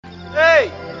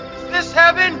this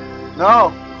heaven?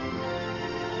 No.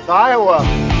 It's Iowa.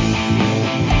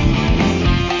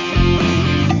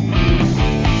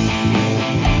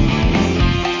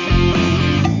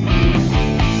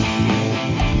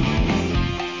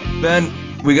 Ben,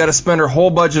 we got to spend our whole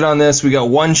budget on this. We got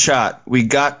one shot. We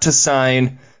got to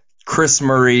sign Chris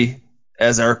Murray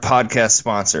as our podcast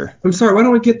sponsor. I'm sorry, why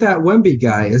don't we get that Wemby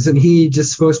guy? Isn't he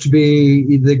just supposed to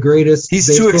be the greatest?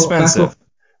 He's too expensive.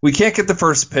 We can't get the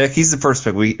first pick. He's the first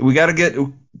pick. We got to get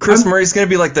Chris Murray's going to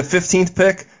be like the 15th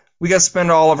pick. We got to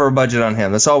spend all of our budget on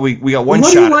him. That's all. We got one shot.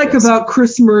 What do you like about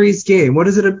Chris Murray's game? What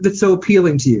is it that's so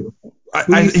appealing to you?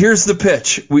 Here's the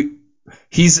pitch.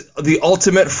 He's the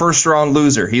ultimate first-round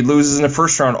loser. He loses in the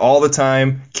first round all the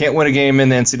time, can't win a game in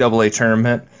the NCAA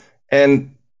tournament,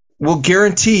 and we'll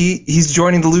guarantee he's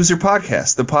joining the Loser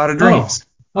Podcast, the Pod of Dreams.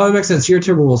 Oh, that makes sense. You're a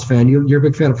Timberwolves fan. You're a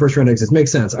big fan of first-round exits.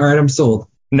 Makes sense. All right, I'm sold.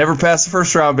 Never pass the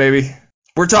first round, baby.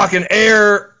 We're talking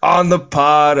air on the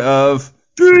Pod of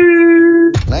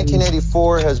Dreams.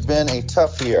 1984 has been a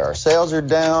tough year. Our sales are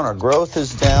down. Our growth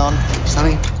is down.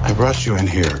 Sonny, I brought you in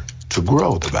here to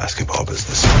grow the basketball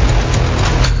business.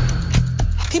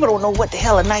 People don't know what the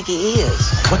hell a Nike is.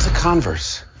 What's a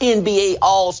Converse? NBA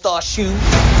All-Star shoe.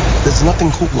 There's nothing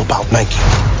cool about Nike.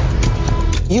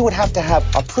 You would have to have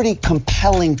a pretty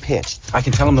compelling pitch. I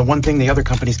can tell them the one thing the other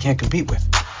companies can't compete with.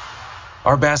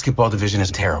 Our basketball division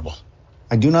is terrible.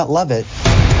 I do not love it.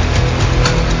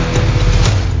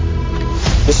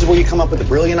 This is where you come up with a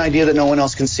brilliant idea that no one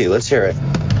else can see. Let's hear it.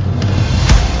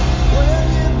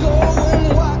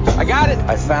 I got it.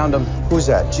 I found him. Who's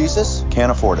that? Jesus?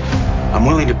 Can't afford it. I'm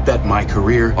willing to bet my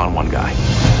career on one guy.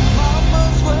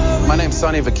 My name's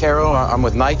Sonny Vaccaro. I'm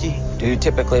with Nike. Do you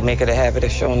typically make it a habit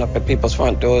of showing up at people's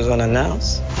front doors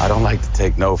unannounced? I don't like to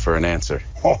take no for an answer.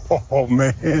 Oh,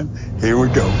 man. Here we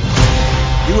go.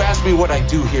 You asked me what I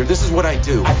do here. This is what I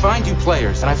do. I find you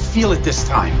players, and I feel it this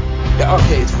time. Yeah,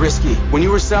 okay, it's risky. When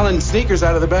you were selling sneakers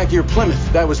out of the back of your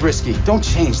Plymouth, that was risky. Don't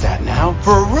change that now.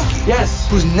 For a rookie? Yes.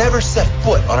 Who's never set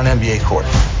foot on an NBA court.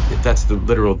 That's the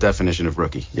literal definition of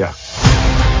rookie, yeah.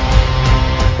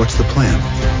 What's the plan?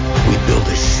 We build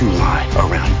a shoe line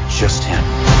around just him.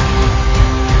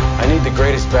 I need the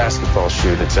greatest basketball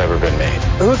shoe that's ever been made.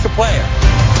 Who's the player?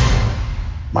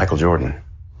 Michael Jordan.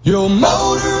 Your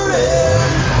motor is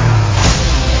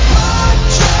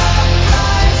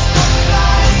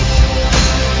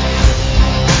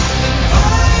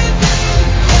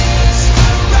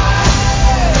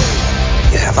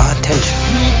You have our attention.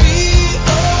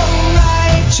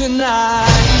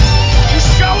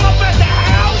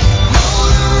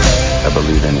 I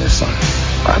believe in your son.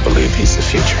 I believe he's the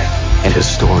future. And his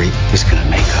story is going to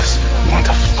make us want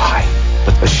to fly.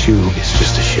 But a shoe is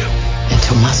just a shoe.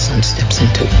 Until my son steps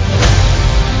into it.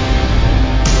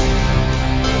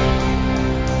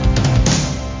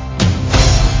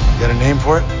 You got a name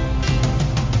for it?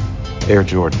 Air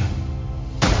Jordan.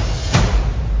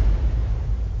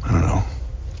 I don't know.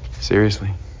 Seriously?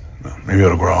 No, maybe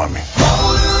it'll grow on me.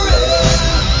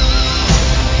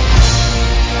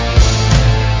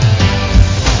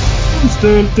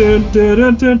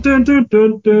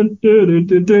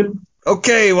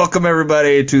 Okay, welcome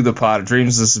everybody to the Pod of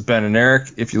Dreams. This is Ben and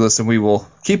Eric. If you listen, we will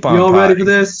keep on. You all ready for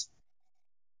this?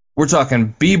 We're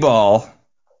talking b-ball,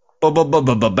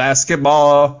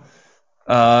 basketball.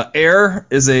 Air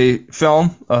is a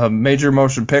film, a major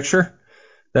motion picture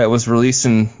that was released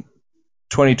in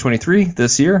 2023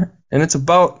 this year, and it's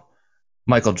about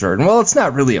Michael Jordan. Well, it's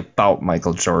not really about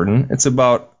Michael Jordan. It's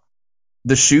about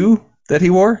the shoe that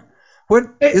he wore. What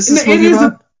is this movie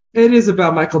about? It is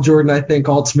about Michael Jordan, I think,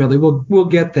 ultimately. We'll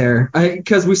get there.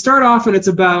 Because we start off and it's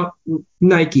about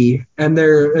Nike and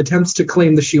their attempts to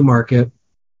claim the shoe market.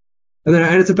 And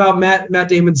it's about Matt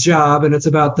Damon's job, and it's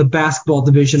about the basketball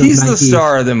division of Nike. He's the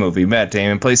star of the movie. Matt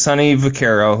Damon plays Sonny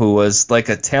Vaccaro, who was like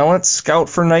a talent scout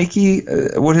for Nike.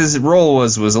 What his role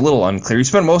was a little unclear. He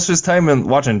spent most of his time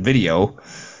watching video.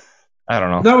 I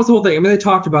don't know. That was the whole thing. I mean, they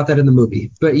talked about that in the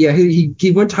movie. But yeah,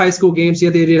 he went to high school games. He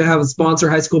had the idea to have a sponsor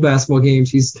high school basketball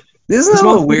games. Isn't that a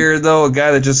little weird, though? A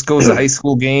guy that just goes to high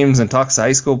school games and talks to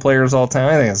high school players all the time?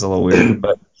 I think that's a little weird.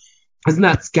 But isn't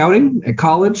that scouting at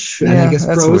college? Yeah, and I guess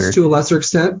that's pros weird. to a lesser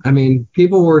extent. I mean,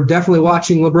 people were definitely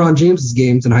watching LeBron James's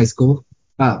games in high school.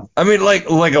 I mean, like a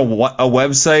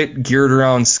website geared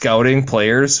around scouting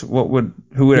players. Who would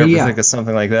ever think of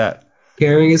something like that?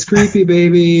 Caring is creepy,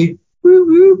 baby. Woo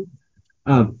woo.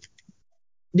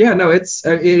 Yeah, no, it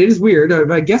is weird.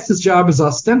 I guess his job is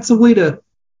ostensibly to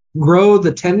grow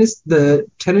the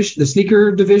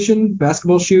sneaker division,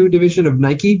 basketball shoe division of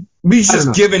Nike. He's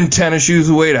just giving tennis shoes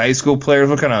away to high school players.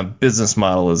 What kind of business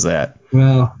model is that?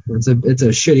 Well, it's a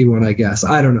shitty one, I guess.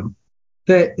 I don't know.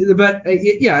 I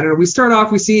don't know. We start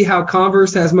off, we see how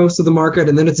Converse has most of the market,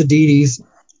 and then it's Adidas,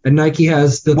 and Nike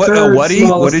has the third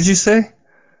smallest. What did you say?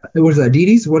 What is it,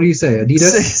 Adidas? What do you say?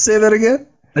 Adidas? Say that again.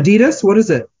 Adidas? What is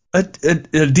it?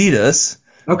 Adidas.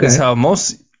 Okay. Is how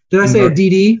most. Did I say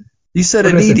Adidas? You said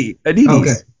Adidas. Adidas. Oh,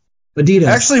 okay. Adidas.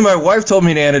 Actually, my wife told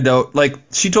me an anecdote. Like,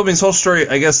 she told me this whole story.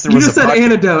 I guess there was just said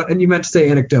anecdote, and you meant to say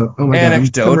anecdote. Oh my god.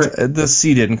 Anecdote. The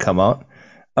C didn't come out.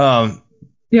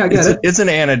 Yeah, I get it. It's an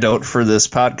anecdote for this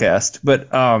podcast, but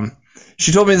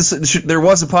she told me this. There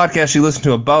was a podcast she listened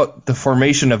to about the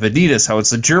formation of Adidas, how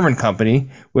it's a German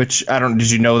company. Which I don't. Did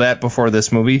you know that before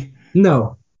this movie?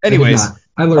 No. Anyways,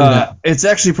 I learned that. It's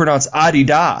actually pronounced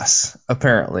Adidas.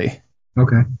 Apparently.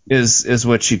 Okay. Is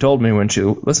what she told me when she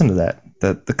listened to that.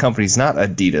 That the company's not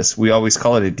Adidas. We always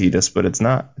call it Adidas, but it's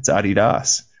not. It's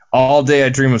Adidas. All day I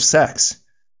dream of sex.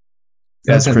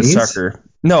 As Chris Tucker.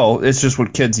 No, it's just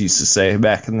what kids used to say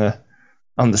back on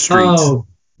the streets. Oh,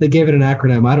 they gave it an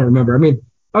acronym. I don't remember. I mean,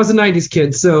 I was a '90s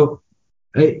kid, so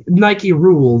Nike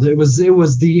ruled. It was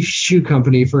the shoe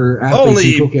company for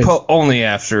athletes and cool kids. Only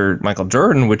after Michael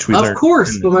Jordan, which we learned. Of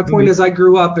course, but my point is, I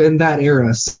grew up in that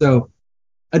era, so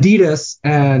Adidas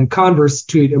and Converse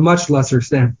to a much lesser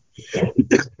extent.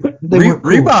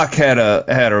 Reebok had a.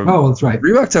 Oh, that's right.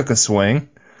 Reebok took a swing.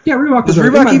 Yeah, Reebok. Does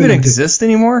Reebok even exist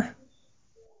anymore?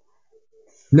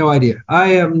 No idea.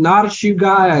 I am not a shoe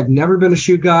guy. I've never been a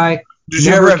shoe guy. Did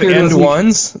you ever have End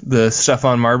Ones, the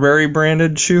Stephon Marbury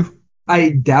branded shoe?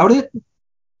 I doubt it.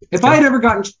 If I had ever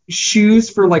gotten shoes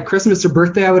for like Christmas or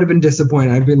birthday, I would have been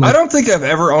disappointed. I'd been like, I don't think I've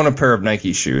ever owned a pair of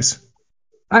Nike shoes.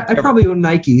 I probably owned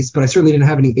Nikes, but I certainly didn't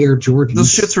have any Air Jordans.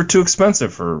 Those shits were too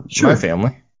expensive for my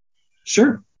family.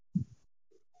 Sure.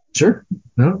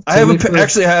 No. I have a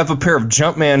pair of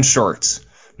Jumpman shorts.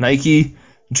 Nike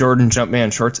Jordan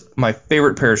Jumpman shorts. My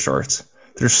favorite pair of shorts.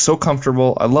 They're so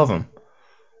comfortable. I love them.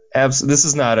 This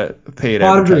is not a paid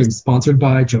advertisement. Dreams, sponsored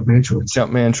by Jumpman shorts.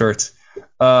 Jumpman shorts.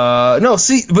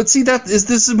 Is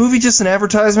this movie just an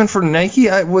advertisement for Nike?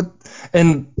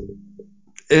 And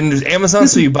Amazon,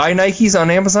 so you buy Nikes on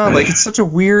Amazon? Like, it's such a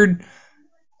weird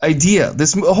idea.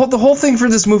 The whole thing for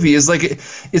this movie is like,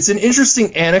 it's an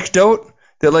interesting anecdote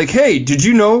that, like, hey, did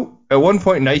you know at one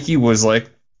point Nike was like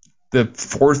the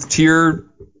fourth tier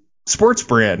sports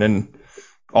brand, and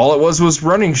all it was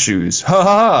running shoes. Ha ha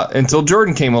ha. Until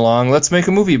Jordan came along, let's make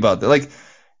a movie about that. Like,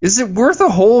 is it worth a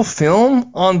whole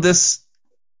film on this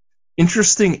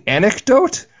interesting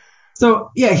anecdote?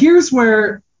 So, yeah, here's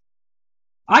where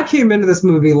I came into this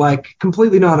movie like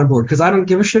completely not on board, because I don't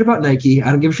give a shit about Nike.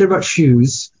 I don't give a shit about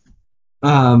shoes.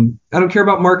 I don't care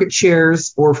about market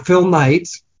shares or Phil Knight.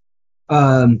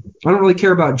 I don't really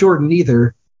care about Jordan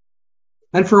either.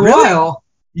 And for a while,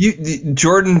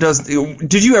 Jordan does.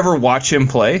 Did you ever watch him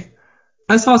play?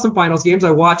 I saw some finals games.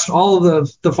 I watched all of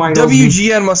the finals.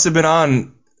 WGN must have been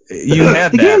on. You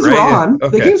had the that, games right? Were on.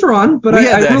 Okay. The games were on, but we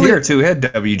had that really, here too. We had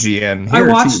WGN. Here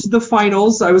I watched the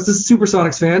finals. I was a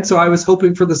Supersonics fan, so I was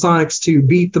hoping for the Sonics to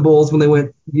beat the Bulls when they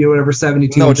went,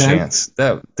 72. No chance.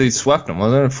 That they swept them,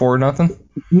 wasn't it? 4-0.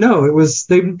 No, it was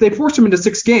they forced them into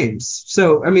 6 games.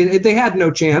 So I mean, they had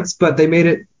no chance, but they made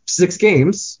it 6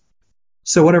 games.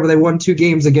 So whatever, they won 2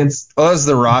 games against. Oh, it was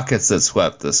the Rockets that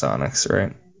swept the Sonics,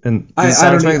 right? And did the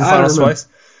Sonics make the finals twice?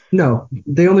 No,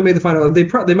 they only made the final. They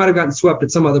might have gotten swept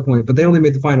at some other point, but they only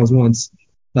made the finals once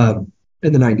in the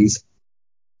 90s.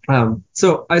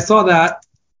 So I saw that. I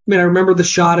mean, I remember the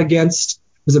shot against,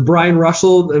 was it Brian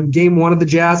Russell in game 1 of the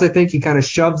Jazz, I think? He kind of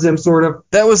shoves him sort of.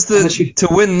 That was to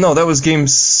win. No, that was game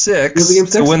 6. Was it game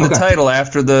 6? To win the title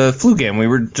after the flu game. We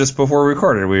were just before we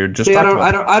recorded. We were just talking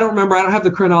about it. I don't remember. I don't have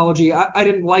the chronology. I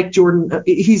didn't like Jordan.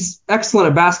 He's excellent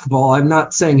at basketball. I'm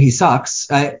not saying he sucks.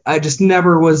 I just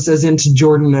never was as into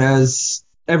Jordan as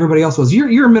everybody else was.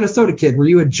 You're a Minnesota kid. Were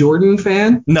you a Jordan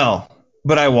fan? No,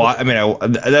 but I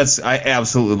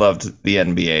absolutely loved the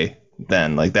NBA.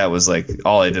 Then, like, that was like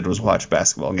all I did was watch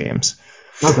basketball games.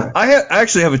 Okay. I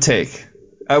actually have a take.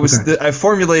 I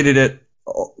formulated it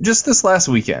just this last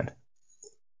weekend,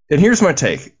 and here's my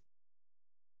take.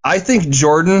 I think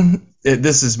Jordan,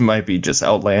 might be just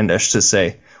outlandish to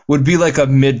say, would be like a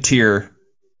mid-tier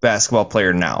basketball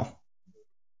player now.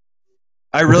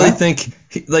 I really think,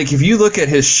 like, if you look at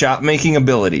his shot making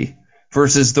ability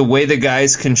versus the way the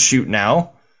guys can shoot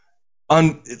now.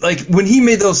 Like, when he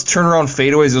made those turnaround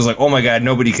fadeaways, it was like, oh my God,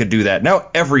 nobody could do that. Now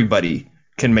everybody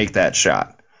can make that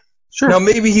shot. Sure. Now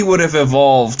maybe he would have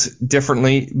evolved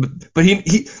differently, but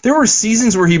he there were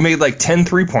seasons where he made like 10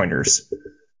 3-pointers.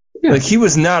 Yeah. Like, he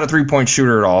was not a 3-point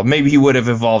shooter at all. Maybe he would have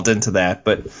evolved into that,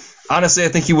 but honestly, I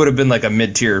think he would have been like a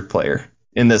mid-tier player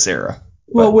in this era.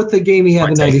 Well, with the game he had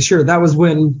in the 90s, sure, that was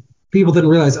when people didn't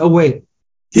realize, oh wait,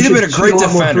 He'd have been a should great shoot a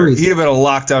lot more defender. threes. He'd have been a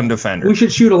lockdown defender. We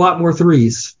should shoot a lot more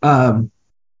threes.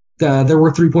 There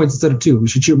were 3 points instead of 2. We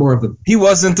should shoot more of them. He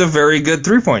wasn't a very good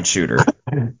 3-point shooter.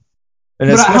 And But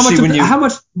especially how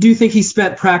much do you think he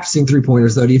spent practicing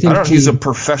 3-pointers, though? Do you think I don't know, he's a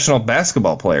professional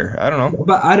basketball player. I don't know.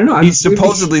 But I don't know. He's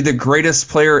supposedly the greatest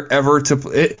player ever to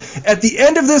play. At the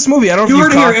end of this movie, I don't know You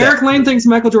if heard you it caught here. that. Eric Lane thinks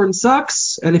Michael Jordan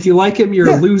sucks, and if you like him, you're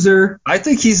a loser. I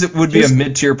think would be a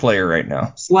mid-tier player right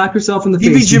now. Slap yourself in the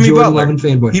He'd face. be Jimmy you Jordan Butler. loving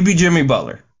fanboy. He'd be Jimmy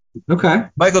Butler. Okay.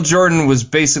 Michael Jordan was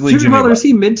basically Jimmy Butler, is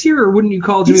he mid-tier, or wouldn't you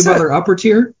call Jimmy Butler upper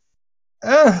tier?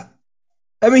 I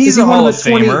mean, he's a Hall of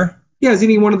Famer. Yeah, is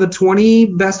he one of the 20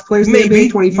 best players in the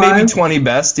NBA? 25? Maybe 20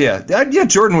 best, yeah. Yeah,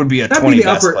 Jordan would be a 20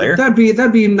 best player.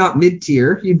 That'd be not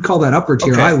mid-tier. You'd call that upper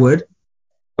tier, Okay. I would.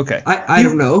 Okay. I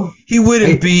don't know. He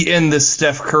wouldn't be in the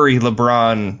Steph Curry,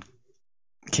 LeBron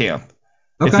camp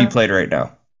if he played right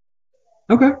now.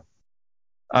 Okay.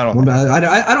 I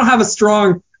don't have a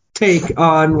strong take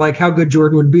on like how good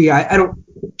Jordan would be. I don't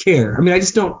care. I mean, I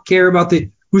just don't care about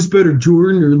who's better,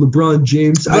 Jordan or LeBron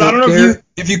James. But I don't know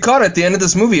if you caught at the end of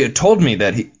this movie, it told me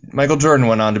that Michael Jordan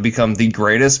went on to become the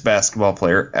greatest basketball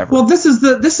player ever. Well, so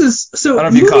the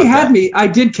movie had me. I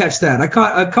did catch that. I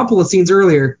caught a couple of scenes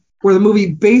earlier where the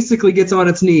movie basically gets on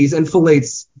its knees and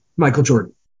fillets Michael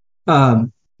Jordan.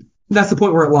 That's the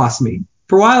point where it lost me.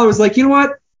 For a while, I was like, you know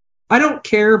what? I don't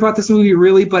care about this movie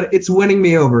really, but it's winning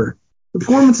me over. The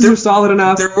performances are solid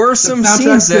enough. There were some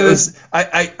scenes that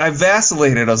I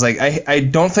vacillated. I was like, I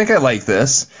don't think I like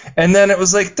this. And then it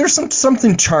was like, there's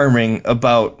something charming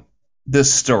about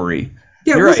this story.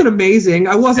 Yeah, it wasn't amazing.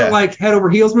 I wasn't like head over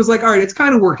heels, but it was like, all right, it's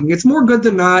kind of working. It's more good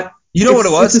than not. You know what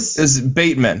it was? Is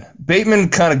Bateman. Bateman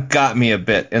kind of got me a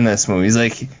bit in this movie. He's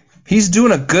like, he's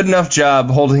doing a good enough job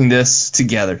holding this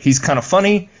together. He's kind of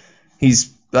funny.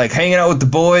 He's like hanging out with the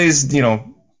boys, you know.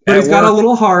 But he's got a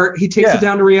little heart. He takes it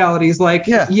down to reality. He's like,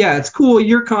 yeah, it's cool.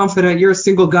 You're confident. You're a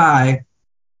single guy.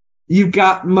 You've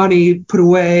got money put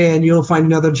away, and you'll find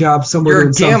another job somewhere. You're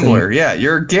a gambler. Something. Yeah,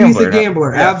 you're a gambler. He's a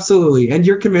gambler, absolutely. And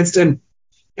you're convinced. And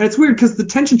it's weird because the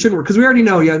tension shouldn't work. Because we already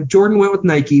know, Jordan went with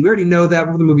Nike. We already know that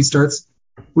before the movie starts.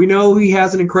 We know he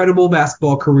has an incredible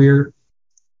basketball career.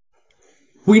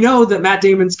 We know that Matt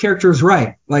Damon's character is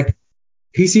right. Like,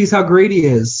 he sees how great he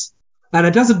is. And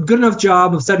it does a good enough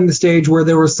job of setting the stage where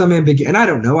there was some ambiguity. And I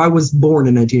don't know. I was born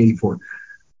in 1984.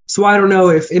 So I don't know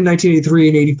if in 1983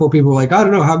 and 84 people were like, I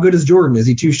don't know, how good is Jordan? Is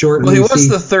he too short? Well, he was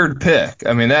the third pick.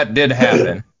 I mean, that did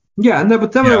happen. Yeah,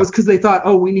 but then it was because they thought,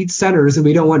 we need centers and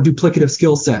we don't want duplicative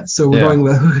skill sets. So we're going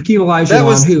with Hakeem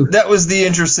Olajuwon. That was the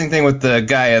interesting thing with the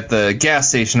guy at the gas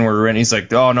station where we were in. He's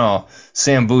like, oh, no,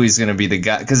 Sam Bowie's going to be the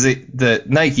guy. Because the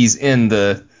Nike's in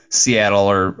the Seattle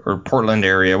or Portland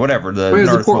area, whatever.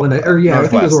 Portland, I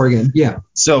think it was Oregon. Yeah.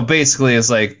 So basically, it's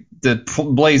like the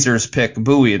Blazers pick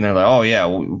Bowie, and they're like, oh yeah,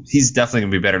 he's definitely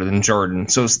gonna be better than Jordan.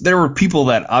 So there were people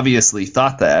that obviously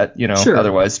thought that, you know,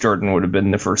 otherwise Jordan would have been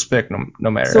the first pick,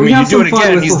 no matter. So I mean, you do it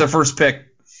again, he's the first pick,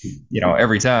 you know,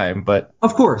 every time. But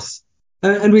of course,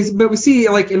 and we see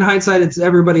like in hindsight, it's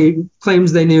everybody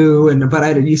claims they knew,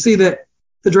 you see that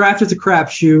the draft is a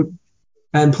crapshoot.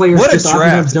 And players what just a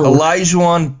draft! Don't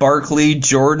Olajuwon, Barkley,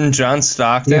 Jordan, John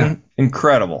Stockton,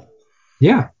 incredible.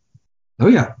 Yeah, oh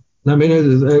yeah. I mean, it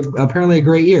was apparently a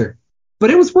great year, but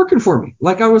it was working for me.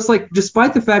 Like I was like,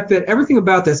 despite the fact that everything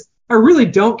about this, I really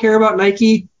don't care about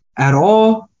Nike at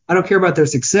all. I don't care about their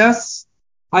success.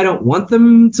 I don't want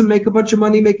them to make a bunch of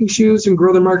money making shoes and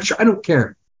grow their market share. I don't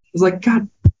care. I was like, God,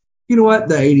 you know what?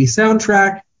 The '80s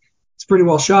soundtrack. It's pretty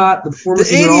well shot. The performances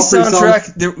the are all pretty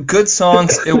soundtrack, they're good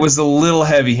songs. It was a little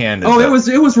heavy-handed. Oh, it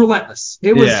was relentless.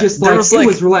 It was just like it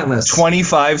was relentless.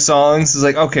 25 songs. It's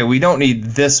like, okay, we don't need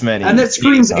this many. And that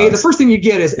screams the first thing you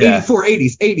get is 84,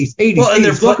 80s. Well, and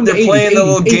they're 80s, playing the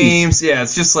little 80s. games. Yeah,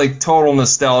 it's just like total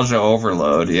nostalgia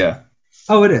overload. Yeah.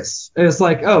 Oh, it is. And it's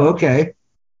like, oh, okay.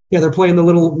 Yeah, they're playing the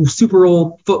little super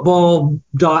old football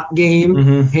dot game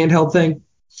handheld thing.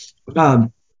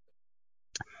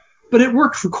 But it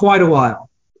worked for quite a while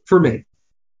for me. I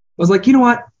was like, you know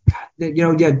what?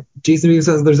 Jason Mewes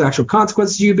says there's actual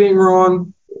consequences to you being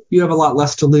wrong. You have a lot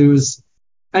less to lose.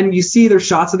 And you see there's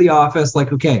shots of The Office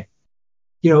like, okay,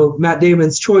 Matt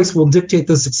Damon's choice will dictate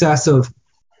the success of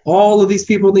all of these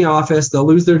people in the office. They'll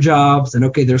lose their jobs. And,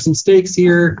 okay, there's some stakes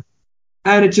here.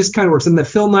 And it just kind of works. And the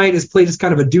Phil Knight is played as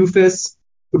kind of a doofus,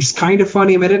 which is kind of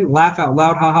funny. I mean, I didn't laugh out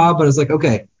loud, haha, but it's like,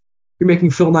 okay, you're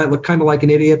making Phil Knight look kind of like an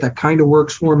idiot. That kind of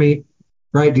works for me,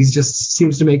 right? He just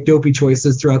seems to make dopey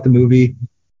choices throughout the movie.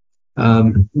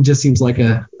 It just seems like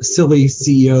a silly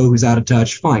CEO who's out of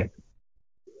touch. Fine.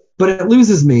 But it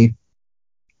loses me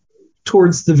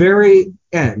towards the very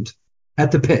end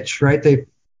at the pitch, right? They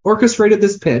orchestrated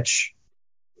this pitch,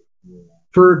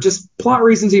 For just plot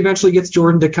reasons, he eventually gets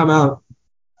Jordan to come out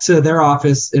to their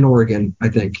office in Oregon, I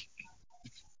think.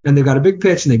 And they've got a big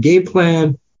pitch and a game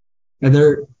plan, and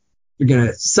they're going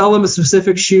to sell him a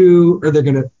specific shoe, or they're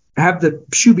going to have the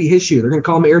shoe be his shoe. They're going to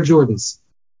call them Air Jordans.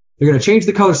 They're going to change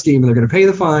the color scheme, and they're going to pay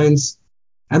the fines.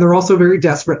 And they're also very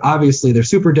desperate. Obviously, they're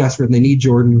super desperate, and they need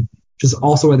Jordan, which is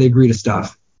also why they agree to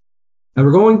stuff. And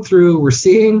we're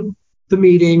seeing the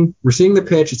meeting, we're seeing the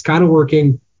pitch, it's kind of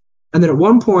working. And then at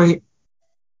one point,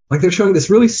 like they're showing this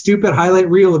really stupid highlight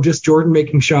reel of just Jordan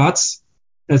making shots.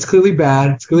 And it's clearly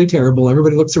bad. It's clearly terrible.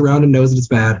 Everybody looks around and knows that it's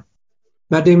bad.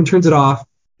 Matt Damon turns it off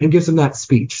and gives him that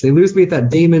speech. They lose me at that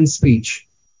Damon speech,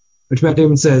 which Matt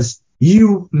Damon says,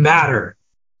 "You matter.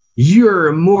 You're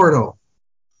immortal.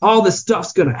 All this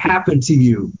stuff's going to happen to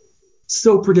you.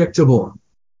 So predictable.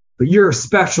 But you're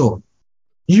special.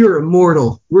 You're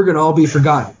immortal. We're going to all be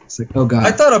forgotten." It's like, oh, God.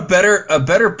 I thought a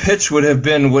better pitch would have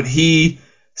been what he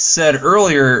said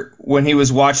earlier when he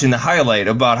was watching the highlight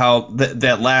about how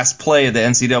that last play of the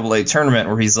NCAA tournament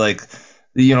where he's like,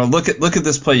 you know, look at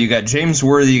this play. You got James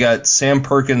Worthy, you got Sam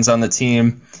Perkins on the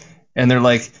team, and they're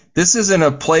like, this isn't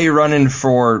a play running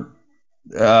for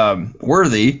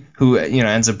Worthy, who, you know,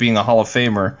 ends up being a Hall of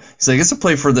Famer. He's like, it's a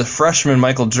play for the freshman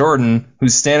Michael Jordan,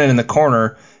 who's standing in the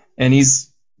corner, and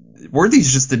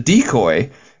Worthy's just the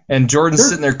decoy. And Jordan's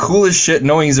sitting there cool as shit,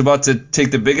 knowing he's about to take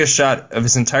the biggest shot of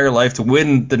his entire life to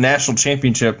win the national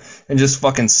championship, and just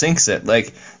fucking sinks it.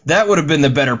 Like, that would have been the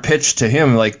better pitch to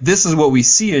him. Like, this is what we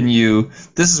see in you.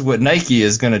 This is what Nike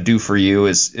is going to do for you,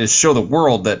 is show the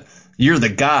world that you're the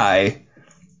guy,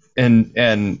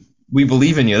 and we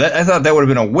believe in you. I thought that would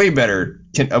have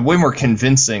been a way more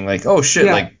convincing. Like, oh shit,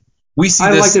 like we see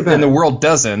this and the world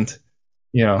doesn't.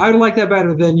 You know, I would like that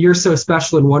better than "you're so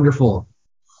special and wonderful."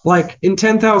 Like, in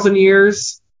 10,000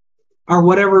 years, or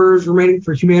whatever's remaining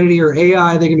for humanity or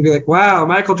AI, they're going to be like, wow,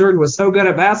 Michael Jordan was so good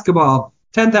at basketball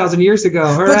 10,000 years ago.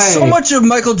 Hooray. But so much of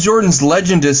Michael Jordan's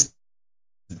legend is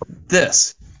the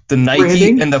Nike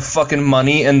branding, and the fucking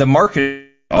money and the marketing.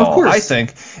 Of course. I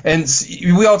think. And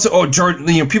we also, Jordan,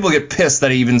 you know, people get pissed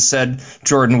that I even said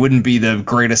Jordan wouldn't be the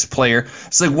greatest player.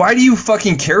 It's like, why do you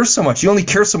fucking care so much? You only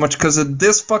care so much because of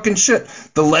this fucking shit.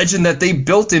 The legend that they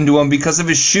built into him because of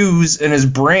his shoes and his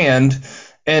brand,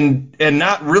 and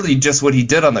not really just what he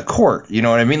did on the court. You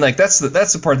know what I mean? Like, that's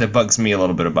the part that bugs me a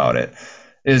little bit about it.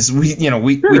 Is we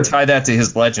tie that to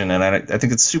his legend, and I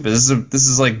think it's stupid. This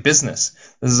is like business.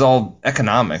 This is all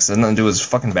economics, and nothing to do with his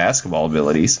fucking basketball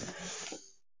abilities.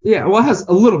 Yeah, well, it has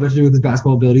a little bit to do with his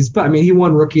basketball abilities, but I mean, he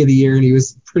won Rookie of the Year and he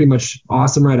was pretty much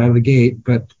awesome right out of the gate.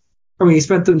 But I mean, he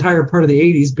spent the entire part of the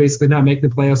 80s basically not making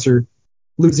the playoffs or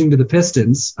losing to the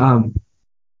Pistons. So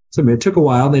I mean, it took a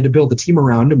while. They had to build the team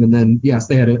around him, and then yes,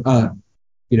 they had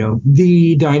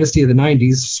the dynasty of the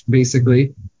 90s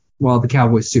basically, well, the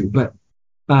Cowboys too. But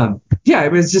yeah, I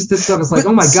mean, it's just this stuff is like,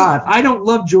 oh my God, I don't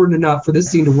love Jordan enough for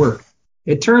this scene to work.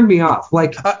 It turned me off.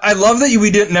 Like, I love that we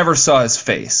never saw his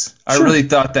face. Sure. I really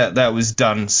thought that was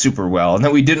done super well, and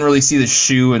that we didn't really see the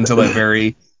shoe until the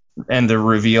very end of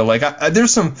reveal. Like,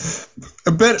 there's some.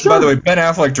 By the way, Ben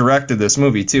Affleck directed this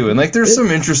movie too, and like, there's some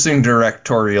interesting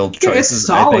directorial choices. It's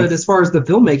solid as far as the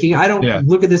filmmaking. I don't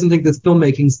look at this and think this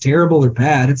filmmaking's terrible or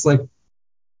bad. It's like,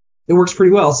 it works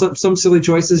pretty well. Some silly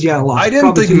choices, a lot. I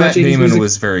didn't think Matt Damon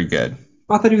was very good.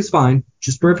 I thought he was fine,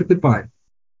 just perfectly fine.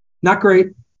 Not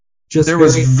great. There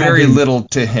was very little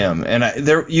to him, and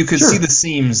you could see the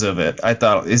seams of it. I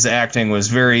thought his acting was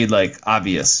very like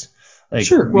obvious. Like,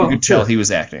 you could tell he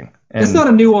was acting. And it's not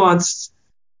a nuanced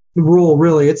role,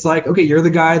 really. It's like, okay, you're the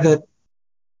guy that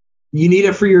you need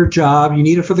it for your job, you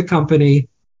need it for the company.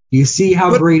 You see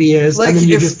how great he is, and then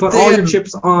you just put all your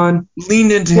chips on.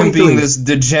 Leaned into him being this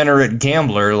degenerate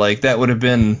gambler, like that would have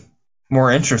been more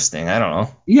interesting. I don't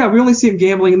know. Yeah, we only see him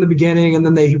gambling in the beginning, and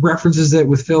then he references it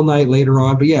with Phil Knight later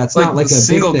on. But yeah, it's not like a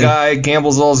single guy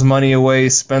gambles all his money away,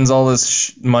 spends all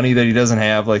this money that he doesn't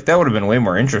have. Like, that would have been way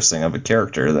more interesting of a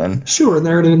character than. Sure, and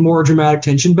there would have been more dramatic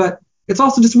tension, but it's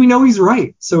also just we know he's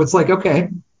right. So it's like, okay,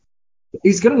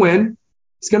 he's gonna win,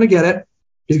 he's gonna get it,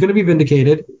 he's gonna be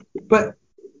vindicated. But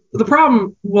the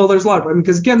problem, well, there's a lot of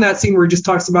because again, that scene where he just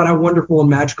talks about how wonderful and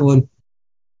magical and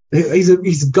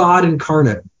he's God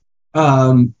incarnate.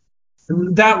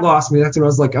 That lost me. That's when I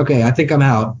was like, okay, I think I'm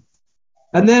out.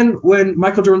 And then when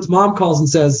Michael Jordan's mom calls and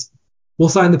says, we'll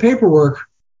sign the paperwork,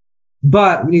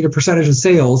 but we need a percentage of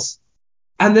sales.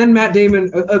 And then Matt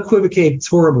Damon equivocates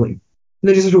horribly. And then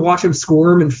you just have to watch him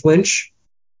squirm and flinch.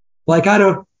 Like,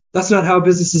 that's not how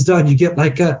business is done. You get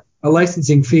like a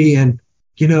licensing fee and,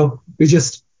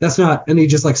 that's not, and he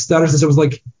just like stutters. And so it was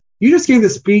like, you just gave the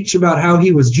speech about how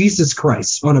he was Jesus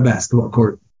Christ on a basketball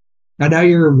court. and now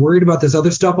you're worried about this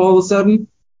other stuff all of a sudden.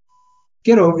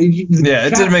 Get over. Yeah,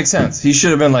 it didn't make sense. He should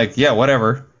have been like, yeah,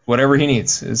 whatever he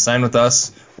needs is sign with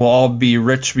us. We'll all be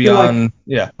rich beyond.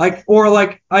 I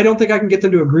don't think I can get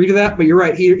them to agree to that, but you're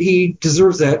right. He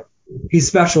deserves it. He's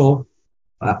special.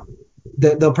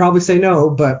 They'll probably say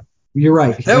no, but you're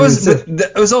right.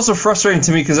 It was also frustrating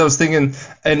to me because I was thinking,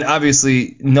 and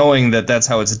obviously knowing that that's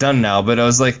how it's done now, but I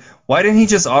was like, why didn't he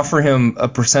just offer him a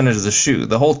percentage of the shoe?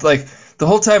 The whole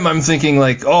time I'm thinking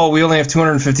like, oh, we only have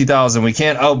 250,000. We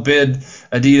can't outbid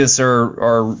Adidas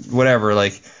or whatever.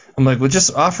 Like, I'm like, well,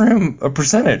 just offer him a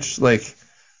percentage. Like,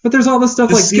 but there's all this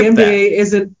stuff like the NBA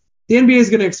is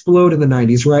going to explode in the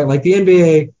 90s, right? Like the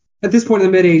NBA at this point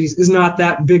in the mid 80s is not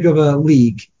that big of a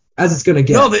league as it's going to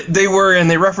get. No, they were, and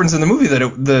they referenced in the movie that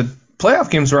the playoff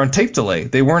games were on tape delay.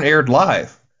 They weren't aired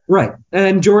live. Right,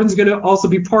 and Jordan's going to also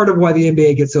be part of why the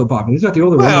NBA gets so popular. He's not the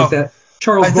only one like that.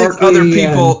 Charles Barkley, other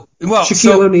people,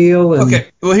 Shaquille O'Neal. Okay,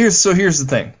 well here's the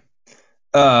thing.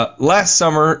 Last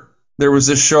summer there was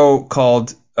this show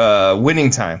called Winning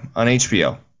Time on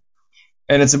HBO,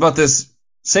 and it's about this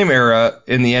same era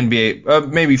in the NBA,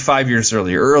 maybe 5 years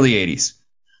earlier, early 80s.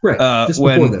 Right, just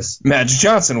when before this. Magic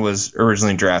Johnson was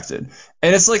originally drafted.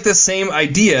 And it's like the same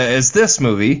idea as this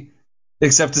movie,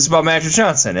 except it's about Magic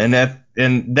Johnson. And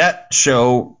that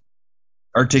show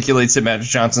articulates that Magic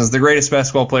Johnson is the greatest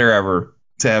basketball player ever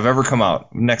to have ever come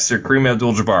out, next to Kareem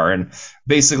Abdul-Jabbar, and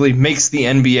basically makes the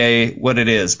NBA what it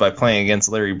is by playing against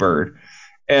Larry Bird.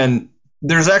 And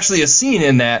there's actually a scene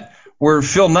in that where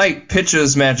Phil Knight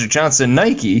pitches Magic Johnson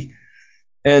Nike,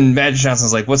 and Magic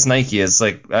Johnson's like, what's Nike? It's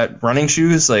like running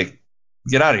shoes? Like,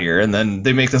 get out of here. And then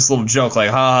they make this little joke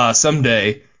like,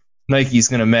 someday Nike's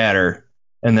going to matter.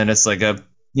 And then it's like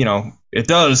it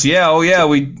does. Yeah, oh yeah,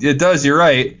 it does. You're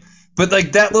right. But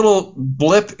like that little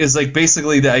blip is like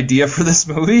basically the idea for this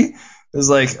movie. It's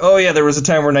like, oh yeah, there was a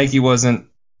time where Nike didn't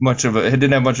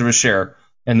have much of a share.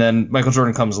 And then Michael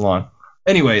Jordan comes along.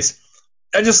 Anyways,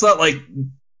 I just thought like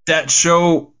that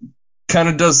show kind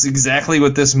of does exactly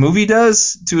what this movie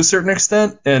does to a certain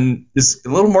extent, and is a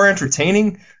little more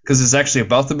entertaining because it's actually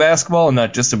about the basketball and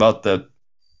not just about the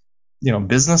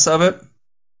business of it.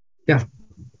 Yeah,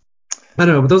 I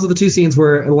don't know, but those are the two scenes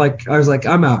where like I was like,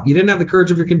 I'm out. You didn't have the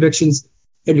courage of your convictions,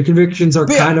 and your convictions are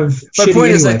kind of my shitty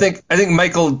point is anyway. I think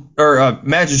Michael or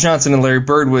Magic Johnson and Larry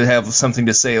Bird would have something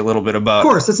to say a little bit about. Of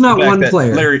course, it's not one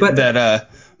player, but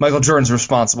Michael Jordan's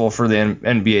responsible for the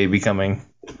NBA becoming.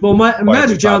 Well,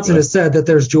 Magic Johnson has said that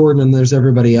there's Jordan and there's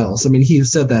everybody else. I mean, he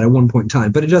said that at one point in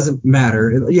time, but it doesn't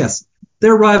matter. Yes,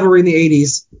 their rivalry in the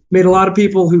 80s made a lot of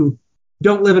people who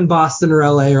don't live in Boston or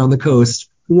LA or on the coast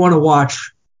want to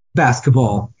watch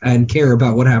basketball and care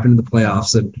about what happened in the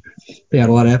playoffs. And they had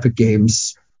a lot of epic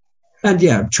games. And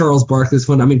yeah, Charles Barkley's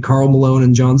fun. I mean, Karl Malone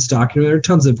and John Stockton. There are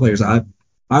tons of players. I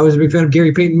was a big fan of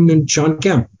Gary Payton and Sean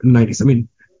Kemp in the 90s. I mean,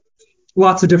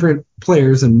 lots of different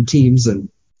players and teams and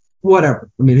whatever.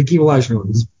 I mean, Hakeem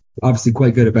Olajuwon is obviously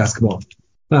quite good at basketball.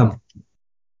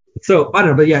 So I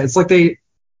don't know, but yeah, it's like the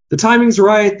timing's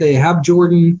right. They have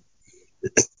Jordan.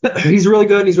 He's really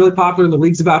good. He's really popular. The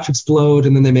league's about to explode,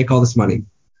 and then they make all this money.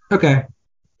 Okay,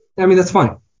 I mean that's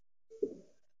fine.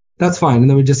 That's fine. And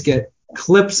then we just get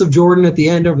clips of Jordan at the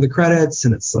end over the credits,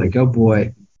 and it's like, oh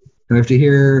boy, we have to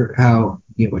hear how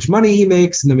much money he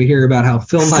makes, and then we hear about how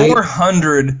Phil Knight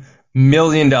 $400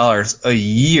 million a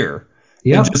year.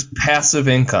 Yep. And just passive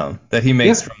income that he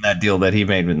makes from that deal that he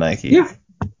made with Nike. Yeah,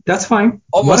 that's fine.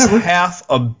 Almost Whatever.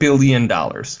 $500 million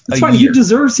That's fine. year. He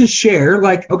deserves his share.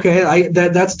 Like, okay,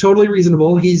 that's totally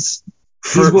reasonable. He's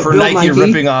for Nike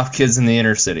ripping off kids in the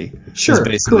inner city. Sure, is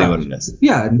basically correct. what it is.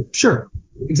 Yeah, sure,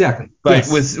 exactly. But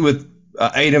yes. with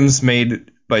items made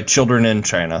by children in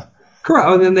China. Correct.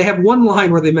 And then they have one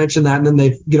line where they mention that, and then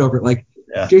they get over it. Like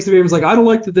Jason Abrams, like, I don't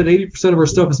like that 80% of our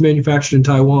stuff is manufactured in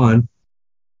Taiwan.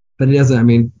 But he doesn't. I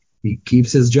mean, he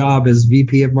keeps his job as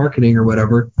VP of marketing or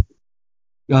whatever.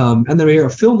 And then we hear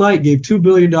Phil Knight gave $2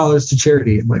 billion to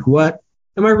charity. I'm like, what?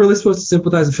 Am I really supposed to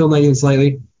sympathize with Phil Knight even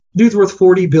slightly? Dude's worth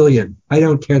 $40 billion. I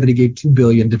don't care that he gave $2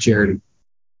 billion to charity.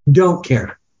 Don't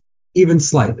care, even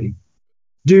slightly.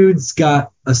 Dude's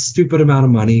got a stupid amount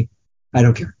of money. I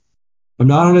don't care. I'm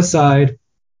not on his side.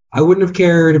 I wouldn't have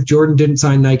cared if Jordan didn't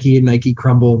sign Nike and Nike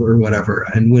crumbled or whatever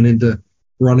and went into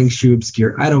running shoe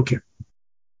obscure. I don't care.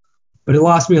 But it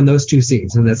lost me on those two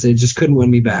scenes, and it just couldn't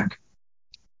win me back.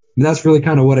 And that's really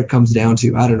kind of what it comes down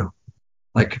to. I don't know.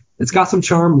 Like, it's got some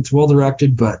charm. It's well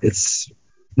directed, but it's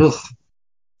I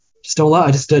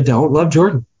just don't love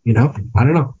Jordan. I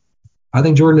don't know. I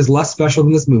think Jordan is less special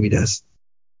than this movie does.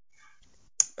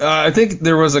 I think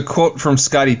there was a quote from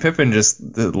Scottie Pippen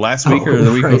just the last week or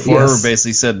the week before where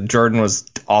basically said Jordan was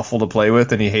awful to play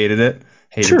with and he hated it.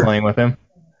 Hated playing with him.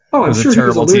 Oh, I'm sure he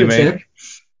was a lunatic. Teammate.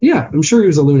 Yeah, I'm sure he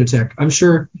was a lunatic. I'm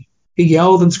sure he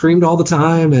yelled and screamed all the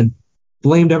time and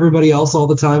blamed everybody else all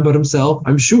the time but himself.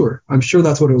 I'm sure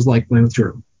that's what it was like playing with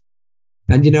Jordan.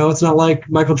 And, it's not like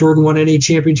Michael Jordan won any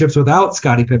championships without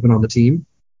Scottie Pippen on the team.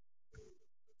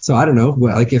 So I don't know.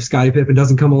 Well, like if Scottie Pippen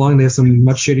doesn't come along, they have some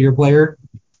much shittier player.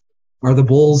 Are the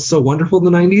Bulls so wonderful in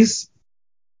the 90s?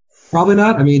 Probably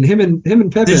not. I mean, him and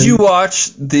Pippen. Did you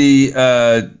watch the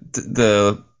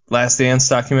Last Dance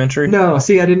documentary? No,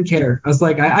 see, I didn't care. I was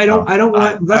like, I don't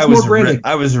want. That's more branding.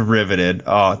 I was riveted.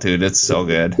 Oh, dude, it's so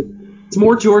good. It's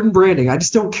more Jordan branding. I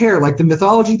just don't care. Like the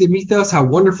mythology, the mythos, how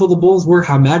wonderful the Bulls were,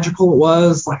 how magical it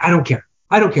was. Like I don't care.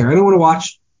 I don't want to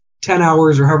watch 10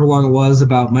 hours or however long it was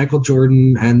about Michael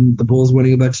Jordan and the Bulls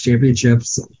winning a bunch of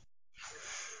championships.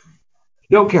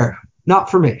 Don't care.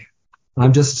 Not for me.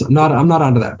 I'm not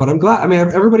onto that. But I'm glad. I mean,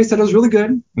 everybody said it was really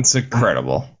good. It's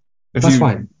incredible. If That's you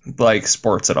fine. Like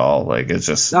sports at all, like it's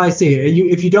just. I see.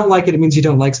 If you don't like it, it means you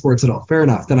don't like sports at all. Fair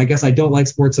enough. Then I guess I don't like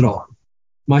sports at all.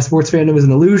 My sports fandom is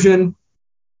an illusion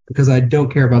because I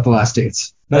don't care about the last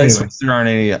dates. But anyway. There aren't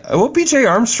any. Well, B.J.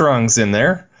 Armstrong's in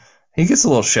there. He gets a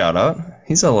little shout out.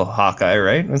 He's a little Hawkeye,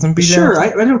 right? Isn't B.J. Sure.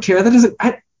 I don't care. That doesn't.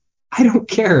 I don't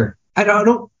care.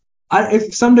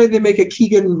 If someday they make a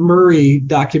Keegan Murray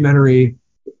documentary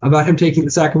about him taking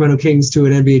the Sacramento Kings to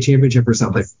an NBA championship or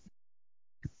something,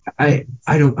 I'm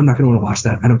not going to want to watch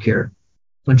that. I don't care.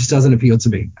 It just doesn't appeal to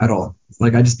me at all.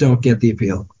 Like I just don't get the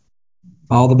appeal.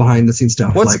 All the behind the scenes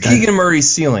stuff. What's Keegan Murray's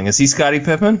ceiling? Is he Scottie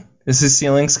Pippen? Is his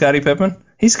ceiling Scottie Pippen?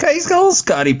 He's got a little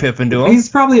Scottie Pippen to him. He's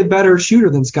probably a better shooter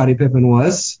than Scottie Pippen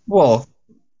was. Well,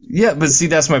 yeah, but see,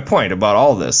 that's my point about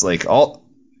all this. Like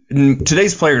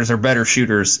today's players are better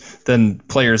shooters than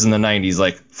players in the 90s,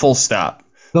 like full stop.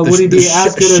 But would he be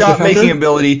as good as shot making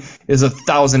ability is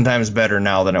 1,000 times better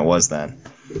now than it was then.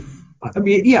 I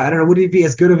mean, yeah, I don't know. Would he be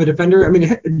as good of a defender? I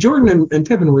mean, Jordan and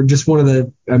Pippen were just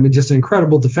just an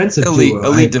incredible defensive duo.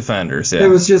 Elite defenders, yeah. It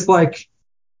was just like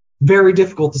very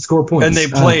difficult to score points. And they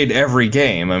played every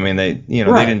game. I mean, they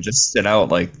didn't just sit out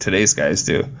like today's guys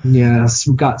do. Yeah,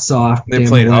 got soft. They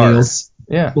played hard.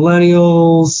 Yeah.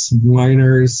 Millennials,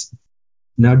 whiners,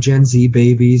 now Gen Z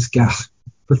babies. God,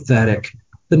 pathetic.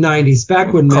 The 90s,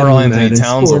 back when Karl Anthony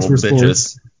Towns sports were bitches.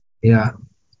 Sports. Yeah.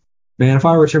 Man, if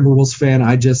I were a Timberwolves fan,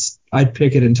 I'd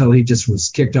pick it until he just was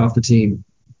kicked off the team.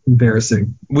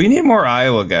 Embarrassing. We need more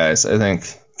Iowa guys, I think.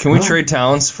 Can we trade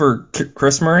Towns for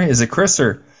Chris Murray? Is it Chris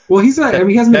or? Well, he's not. I mean,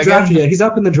 he hasn't been drafted yet. He's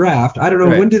up in the draft. I don't know.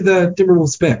 Right. When did the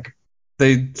Timberwolves pick?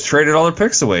 They traded all their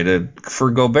picks away for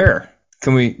Gobert.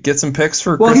 Can we get some picks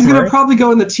for Chris he's Murray? Going to probably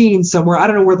go in the teens somewhere. I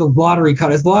don't know where the lottery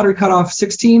cut is. The lottery cut off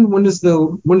 16. When do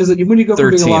you go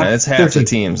 13. From being a It's half 13. The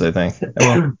teams, I think.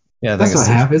 Well, yeah, I think that's not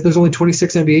half. There's only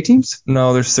 26 NBA teams.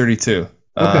 No, there's 32.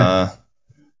 Okay.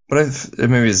 But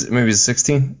maybe it's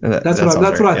 16. That's what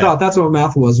I thought. That's what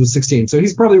math was 16. So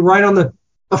he's probably right on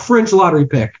a fringe lottery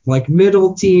pick, like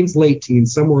middle teens, late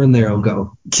teens, somewhere in there. He'll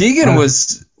go. Keegan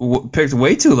was picked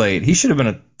way too late. He should have been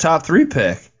a top 3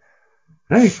 pick.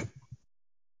 Hey.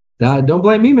 Don't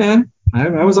blame me, man.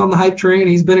 I was on the hype train.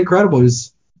 He's been incredible. He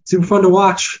was super fun to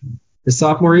watch his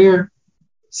sophomore year.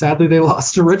 Sadly, they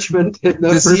lost to Richmond.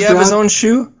 Does he have his own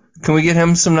shoe? Can we get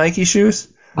him some Nike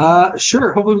shoes?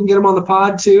 Sure. Hopefully we can get him on the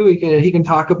pod, too. He can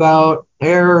talk about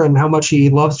Air and how much he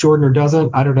loves Jordan or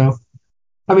doesn't. I don't know.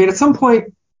 I mean, at some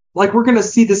point, like, we're going to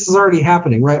see this is already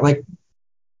happening, right? Like,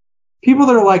 people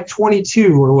that are like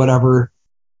 22 or whatever,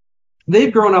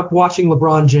 they've grown up watching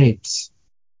LeBron James.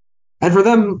 And for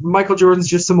them, Michael Jordan's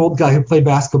just some old guy who played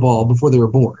basketball before they were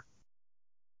born.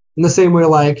 In the same way,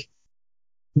 like,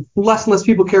 less and less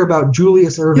people care about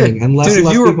Julius Erving, and less and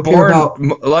less people care about...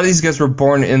 A lot of these guys were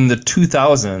born in the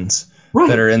 2000s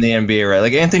that are in the NBA, right?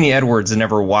 Like, Anthony Edwards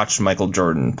never watched Michael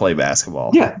Jordan play basketball.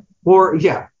 Yeah,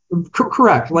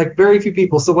 correct. Like, very few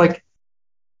people. So, like,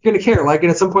 you're going to care. Like,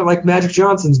 and at some point, like, Magic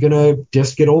Johnson's going to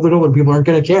just get older and older, and people aren't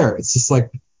going to care. It's just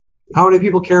like... How many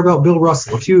people care about Bill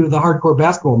Russell? A few of the hardcore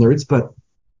basketball nerds, but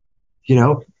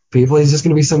he's just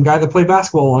going to be some guy that played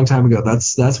basketball a long time ago.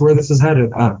 That's where this is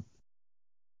headed.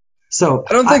 So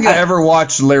I don't think I ever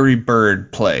watched Larry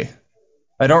Bird play.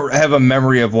 I don't have a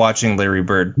memory of watching Larry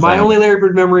Bird play. My only Larry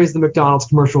Bird memory is the McDonald's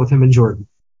commercial with him and Jordan.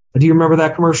 Do you remember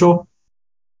that commercial?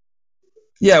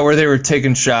 Yeah, where they were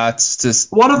taking shots.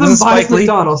 One of them buys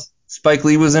McDonald's. Spike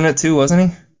Lee was in it too,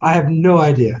 wasn't he? I have no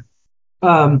idea.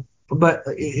 But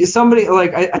is somebody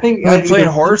like I think they playing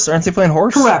horse? Aren't they playing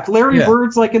horse? Correct. Larry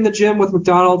Bird's like in the gym with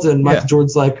McDonald's, and Michael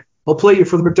Jordan's like I'll play you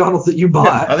for the McDonald's that you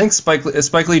bought. I think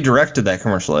Spike Lee directed that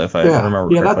commercial, if I remember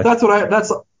correctly.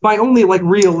 That's my only like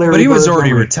real Larry. But he was Bird already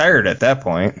memory. retired at that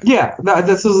point. Yeah,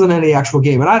 this wasn't any actual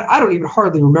game, and I don't even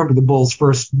hardly remember the Bulls'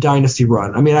 first dynasty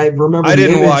run. I mean, I remember. I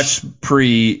didn't watch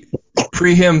pre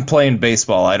him playing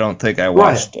baseball. I don't think I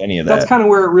watched any of that. That's kind of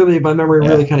where my memory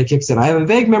really kind of kicks in. I have a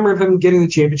vague memory of him getting the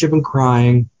championship and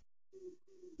crying.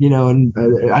 And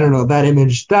I don't know, that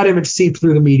image seeped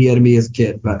through the media to me as a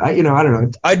kid, but I don't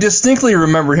know. I distinctly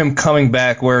remember him coming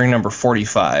back wearing number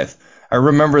 45. I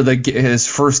remember his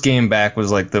first game back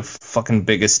was like the fucking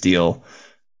biggest deal.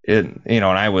 And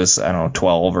I was,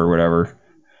 12 or whatever,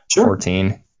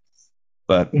 14.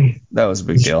 But that was a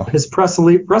big deal. His press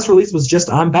release was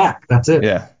just, "I'm back." That's it.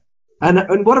 Yeah.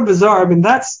 And what a bizarre,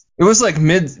 it was like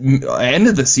end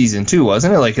of the season too,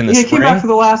 wasn't it? Like in the spring? He came back for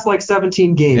the last like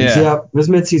 17 games. Yeah. It was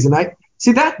mid-season. I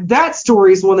see that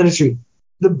story is one that is true.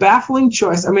 The baffling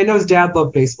choice. I mean, I know his dad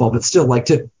loved baseball, but still, like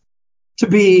to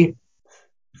be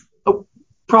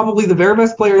probably the very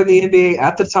best player in the NBA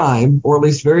at the time, or at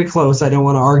least very close. I don't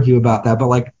want to argue about that, but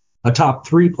like a top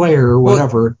 3 player or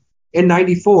whatever in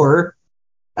 '94.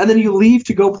 And then you leave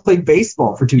to go play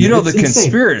baseball for 2 years. The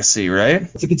conspiracy, right?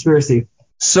 It's a conspiracy.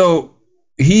 So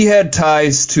he had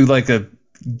ties to like a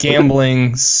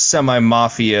gambling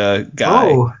semi-mafia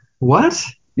guy. Oh, what?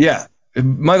 Yeah.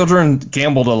 Michael Jordan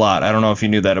gambled a lot. I don't know if you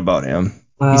knew that about him.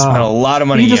 He spent a lot of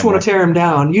money. You just want to tear him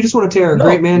down. You just want to tear a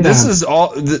great man down. This is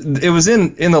all. It was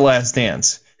in The Last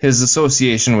Dance. His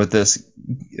association with this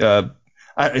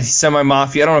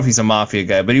semi-mafia. I don't know if he's a mafia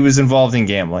guy, but he was involved in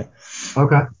gambling.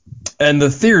 Okay. And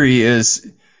the theory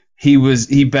is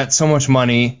he bet so much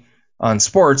money on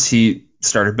sports, he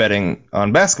started betting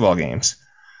on basketball games,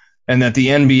 and that the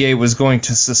NBA was going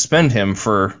to suspend him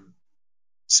for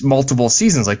multiple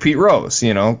seasons, like Pete Rose.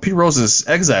 Pete Rose is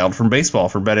exiled from baseball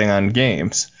for betting on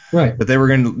games. Right. But they were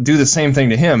going to do the same thing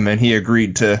to him, and he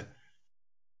agreed to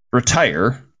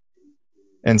retire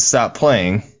and stop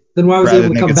playing. Then why was he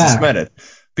able to come back? Suspended.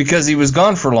 Because he was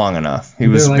gone for long enough. He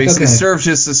was basically served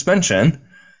his suspension.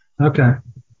 Okay.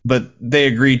 But they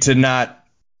agreed to not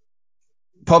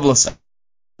publicize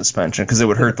suspension because it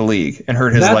would hurt the league and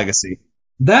hurt his legacy.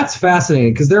 That's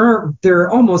fascinating because there are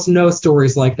almost no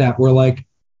stories like that where like,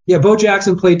 yeah, Bo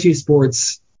Jackson played 2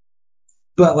 sports,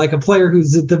 but like a player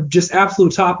who's at the just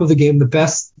absolute top of the game, the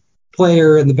best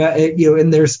player in in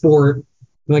their sport,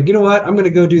 like, you know what, I'm going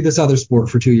to go do this other sport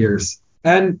for 2 years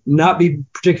and not be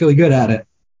particularly good at it.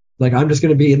 Like, I'm just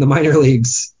going to be in the minor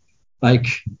leagues, like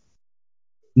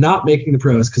not making the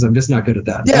pros because I'm just not good at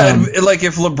that. Yeah, like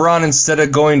if LeBron, instead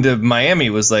of going to Miami,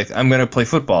 was like, I'm going to play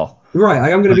football. Right,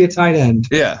 I'm going to be a tight end.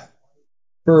 Yeah.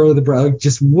 For the bro,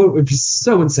 just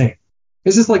so insane.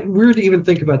 It's just like weird to even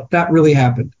think about that really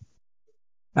happened.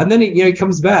 And then he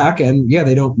comes back and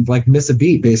they don't like miss a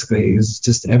beat basically. He's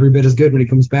just every bit as good when he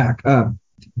comes back.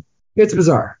 It's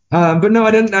bizarre. But no,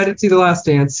 I didn't see The Last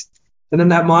Dance. And then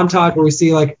that montage where we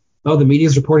see like, oh, the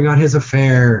media's reporting on his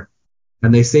affair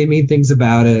and they say mean things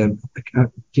about it.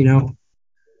 Like,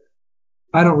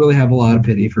 I don't really have a lot of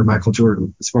pity for Michael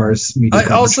Jordan as far as media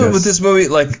coverage goes. With this movie,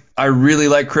 like, I really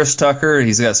like Chris Tucker.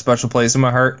 He's got a special place in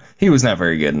my heart. He was not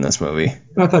very good in this movie.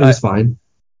 I thought he was fine.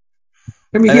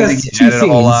 I mean, he has 2 scenes. A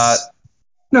whole lot.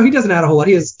 No, he doesn't add a whole lot.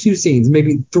 He has 2 scenes,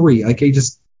 maybe 3. Like, he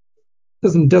just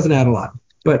doesn't add a lot.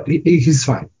 But he's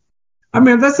fine. I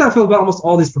mean, that's how I feel about almost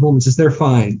all these performances. They're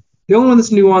fine. The only one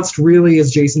that's nuanced really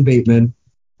is Jason Bateman.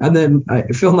 And then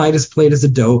Phil Knight is played as a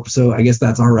dope, so I guess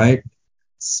that's all right.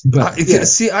 But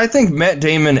see, I think Matt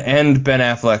Damon and Ben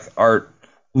Affleck are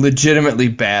legitimately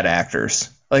bad actors.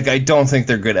 Like, I don't think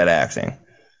they're good at acting.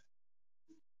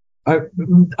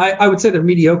 I would say they're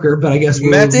mediocre, but I guess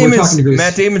we're talking degrees.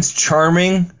 Matt Damon's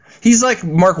charming. He's like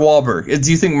Mark Wahlberg.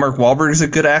 Do you think Mark Wahlberg is a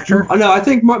good actor? No, I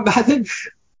think Mark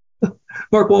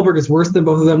Wahlberg is worse than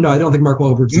both of them. No, I don't think Mark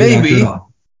Wahlberg is a good actor at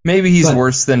all. Maybe he's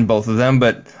worse than both of them,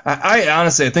 but I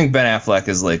honestly think Ben Affleck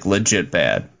is like legit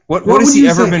bad. What has he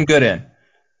ever been good in?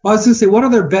 Well, I was going to say, what are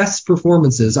their best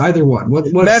performances? Either one.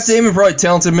 Matt Damon, probably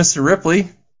Talented Mr. Ripley.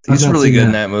 He's really good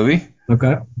in that movie.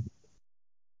 Okay.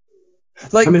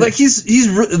 Like he's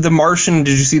The Martian.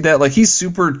 Did you see that? Like, he's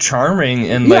super charming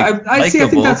and likable. I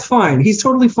think that's fine. He's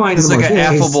totally fine. He's like an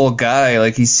affable guy.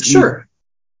 Like sure.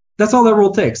 That's all that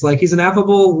role takes. Like, he's an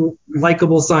affable,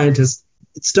 likable scientist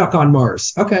stuck on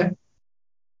Mars. Okay.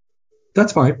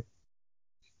 That's fine.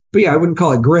 But yeah, I wouldn't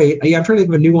call it great. Yeah, I'm trying to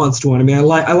think of a nuanced one. I mean, I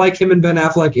like him and Ben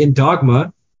Affleck in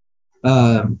Dogma.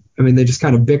 I mean, they just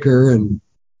kind of bicker and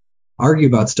argue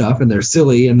about stuff, and they're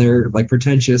silly and they're like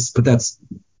pretentious, but that's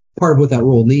part of what that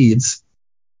role needs.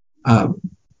 But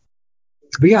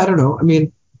yeah, I don't know. I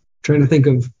mean, trying to think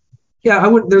of Yeah, I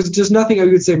would. There's just nothing I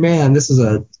would say, man, this is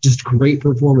a just great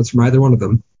performance from either one of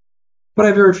them. But I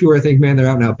have very few where I think, man, they're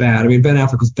out and out bad. I mean, Ben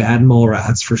Affleck was bad in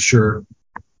Mallrats for sure.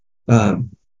 But I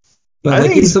like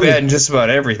think even he's something, bad in just about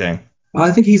everything.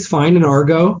 I think he's fine in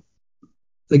Argo.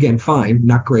 Again, fine,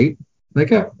 not great.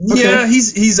 Like, okay. Yeah,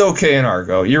 he's okay in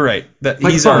Argo. You're right. That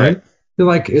Like, he's fine. all right.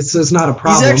 Like it's not a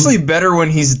problem. He's actually better when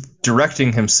he's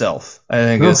directing himself. I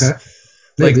think okay. is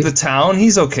like The Town.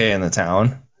 He's okay in The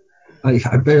Town.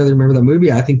 I barely remember that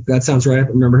movie. I think that sounds right. I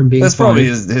remember him being. That's fine. probably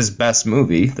his best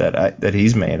movie that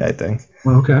he's made, I think.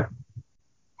 Okay.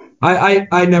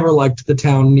 I never liked The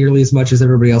Town nearly as much as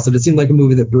everybody else did. It seemed like a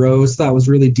movie that bros thought was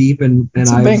really deep, and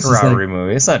It's a bank robbery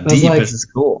movie. It's not deep. Like, it's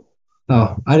just cool.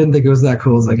 Oh, I didn't think it was that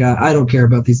cool. It's like I don't care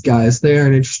about these guys. They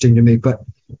aren't interesting to me. But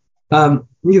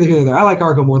neither here nor there. I like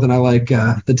Argo more than I like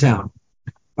The Town.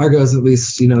 Argo is at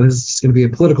least, this is just going to be a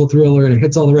political thriller, and it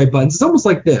hits all the right buttons. It's almost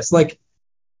like this. Like,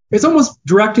 it's almost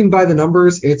directing by the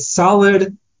numbers. It's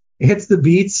solid. It hits the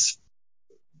beats.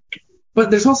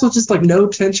 But there's also just like no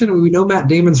tension. I mean, we know Matt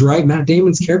Damon's right. Matt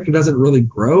Damon's character doesn't really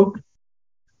grow.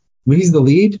 When he's the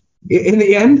lead. In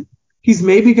the end, he's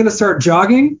maybe going to start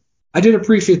jogging. I did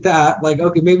appreciate that. Like,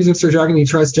 okay, maybe he's going to start jogging. He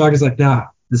tries to jog. He's like, nah,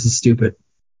 this is stupid.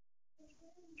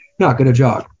 Not going to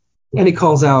jog. And he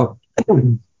calls out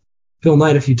Phil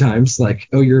Knight a few times, like,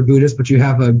 oh, you're a Buddhist, but you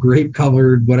have a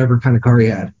grape-colored whatever kind of car he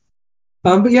had.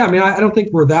 But yeah, I mean, I don't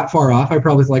think we're that far off. I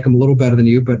probably like him a little better than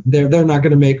you, but they're not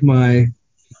going to make my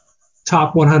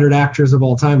top 100 actors of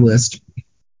all time list.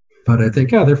 But I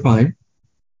think, yeah, they're fine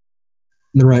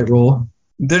in the right role.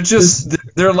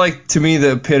 They're like, to me,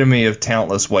 the epitome of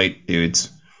talentless white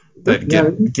dudes that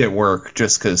get work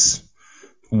just because,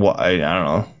 I don't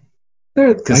know.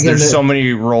 Because there's so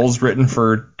many roles written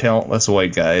for talentless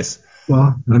white guys.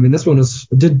 Well, I mean, this one was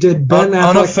did Ben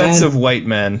Affleck unoffensive white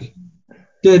men.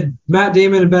 Did Matt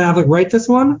Damon and Ben Affleck write this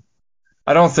one?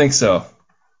 I don't think so.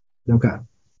 Okay.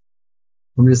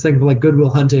 I'm just thinking of like Good Will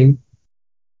Hunting.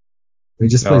 He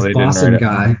just plays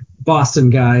Boston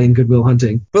guy in Good Will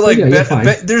Hunting. But like,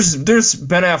 there's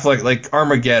Ben Affleck, like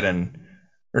Armageddon.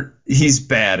 He's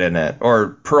bad in it,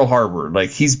 or Pearl Harbor. Like,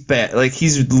 he's bad. Like,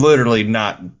 he's literally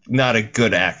not a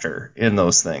good actor in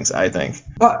those things, I think.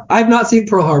 I've not seen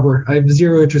Pearl Harbor. I have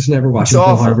zero interest in ever watching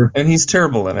Pearl Harbor. And he's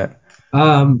terrible in it.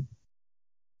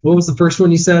 What was the first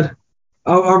one you said?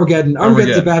 Oh, Armageddon.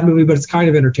 Armageddon's a bad movie, but it's kind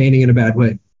of entertaining in a bad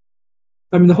way.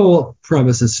 I mean, the whole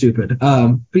premise is stupid.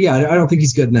 But yeah, I don't think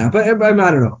he's good in that. But I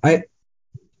don't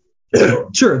know.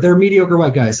 Sure, they're mediocre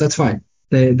white guys. That's fine.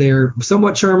 They're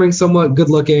somewhat charming, somewhat good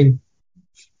looking.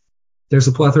 There's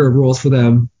a plethora of roles for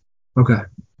them. Okay. I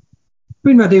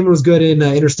mean, Matt Damon was good in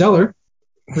Interstellar.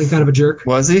 Playing kind of a jerk.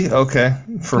 Was he? Okay.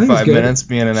 For 5 minutes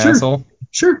being an asshole?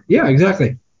 Sure. Yeah,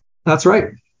 exactly. That's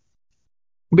right.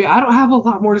 But I don't have a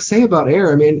lot more to say about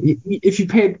Air. I mean, if you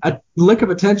paid a lick of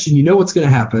attention, you know what's going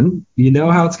to happen. You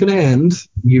know how it's going to end.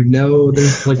 You know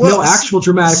there's no actual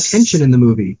dramatic tension in the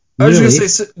movie. I was going to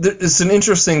say, it's an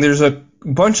interesting, there's a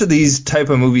bunch of these type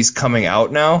of movies coming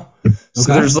out now.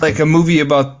 So there's like a movie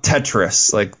about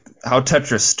Tetris, like how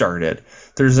Tetris started.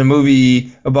 There's a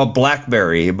movie about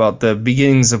BlackBerry, about the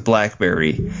beginnings of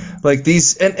BlackBerry. Like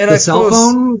these, and I suppose,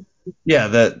 cell phone? Yeah,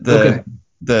 the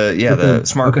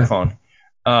smartphone.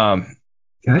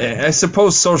 I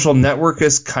suppose Social Network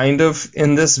is kind of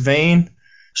in this vein.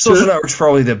 Sure. Social Network's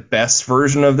probably the best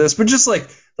version of this, but just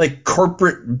like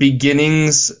corporate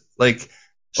beginnings,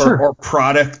 or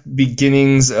product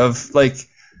beginnings of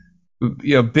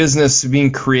business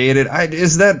being created.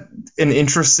 Is that an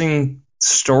interesting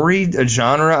story, a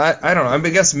genre? I don't know.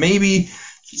 I guess maybe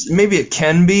it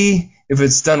can be if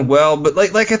it's done well, but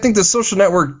like I think the Social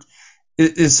Network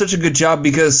is such a good job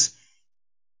because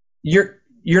you're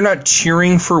not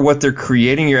cheering for what they're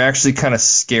creating. You're actually kind of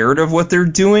scared of what they're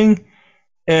doing.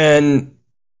 And,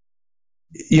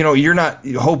 you're not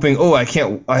hoping, I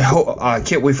can't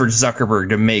wait for Zuckerberg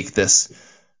to make this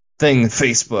thing,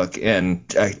 Facebook, and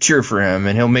I cheer for him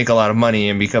and he'll make a lot of money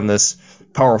and become this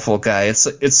powerful guy.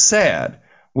 It's sad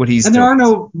what he's doing. And there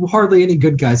are hardly any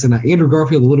good guys in that. Andrew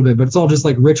Garfield a little bit, but it's all just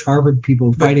like rich Harvard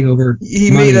people fighting over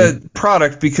He money. made a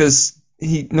product because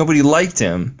nobody liked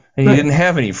him. And he didn't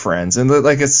have any friends, and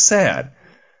it's sad.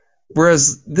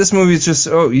 Whereas this movie is just,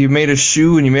 you made a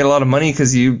shoe and you made a lot of money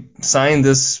because you signed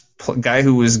this guy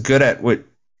who was good at what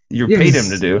you paid him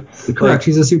to do. Correct.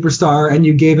 He's a superstar, and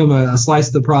you gave him a slice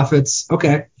of the profits.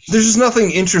 Okay. There's just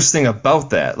nothing interesting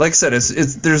about that. Like I said,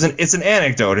 it's an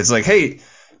anecdote. It's like, hey,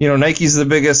 Nike's the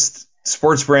biggest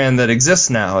sports brand that exists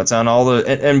now. It's on all the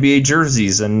NBA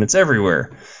jerseys and it's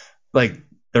everywhere. Like,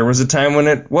 there was a time when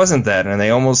it wasn't that, and they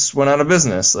almost went out of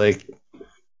business. Like,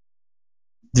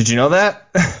 did you know that?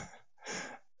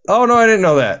 Oh no, I didn't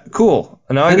know that. Cool.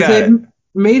 Now I And if got they it.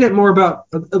 made it more about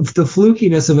of the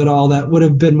flukiness of it all, that would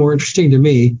have been more interesting to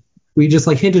me. We just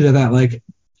like hinted at that. Like,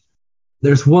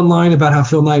 there's one line about how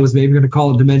Phil Knight was maybe going to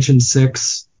call it Dimension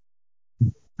 6,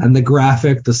 and the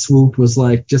graphic, the swoop was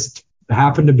like just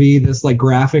happened to be this like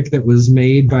graphic that was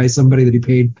made by somebody that he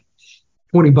paid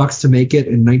 $20 to make it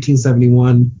in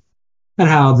 1971, and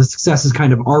how the success is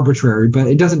kind of arbitrary, but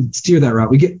it doesn't steer that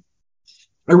route.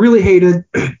 I really hated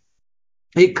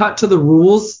it cut to the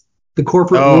rules, the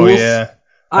corporate Oh rules. yeah.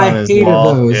 I On his hated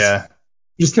wall. those. Yeah.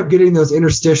 You just kept getting those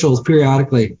interstitials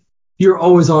periodically. You're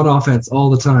always on offense all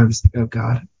the time. Just, oh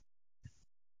God.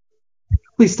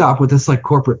 Please stop with this like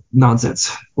corporate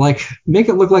nonsense. Like, make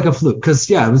it look like a fluke. Because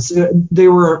yeah, it was.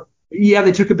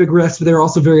 They took a big risk, but they were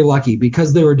also very lucky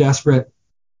because they were desperate.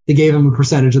 They gave him a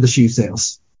percentage of the shoe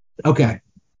sales. Okay.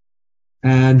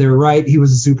 And they were right. He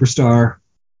was a superstar,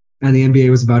 and the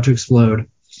NBA was about to explode.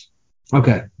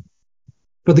 Okay.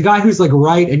 But the guy who's like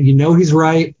right, and you know he's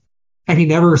right, and he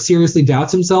never seriously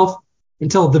doubts himself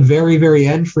until the very, very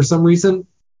end for some reason.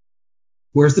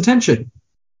 Where's the tension?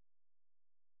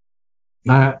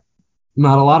 Not a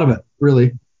lot of it,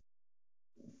 really.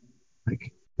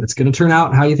 Like, it's going to turn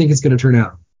out how you think it's going to turn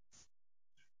out.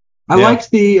 I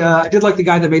did like the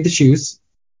guy that made the shoes.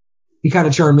 He kind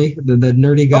of charmed me, the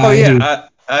nerdy guy. Oh yeah,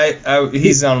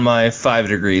 he's on my 5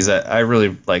 degrees. I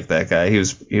really like that guy. He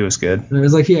was good. It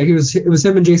was like, yeah, it was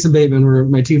him and Jason Bateman were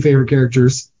my two favorite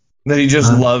characters. That he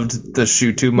just loved the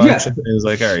shoe too much. Yeah. And he was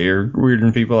like, all right, you're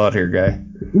weirding people out here, guy.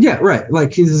 Yeah, right.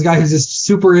 Like, he's this guy who's just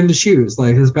super into shoes.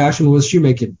 Like, his passion was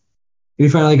shoemaking. And he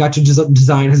finally got to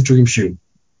design his dream shoe.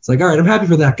 It's like, all right, I'm happy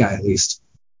for that guy at least.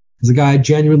 Because the guy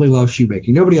genuinely loves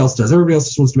shoemaking. Nobody else does. Everybody else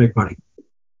just wants to make money.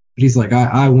 But he's like,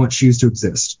 I want shoes to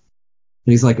exist.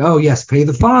 And he's like, oh, yes, pay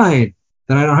the fine.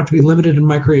 Then I don't have to be limited in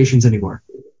my creations anymore.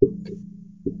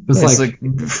 It's like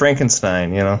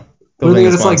Frankenstein, you know?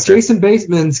 It's like Jason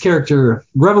Bateman's character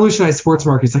revolutionized sports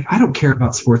marketing. It's like, I don't care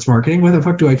about sports marketing. Why the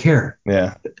fuck do I care?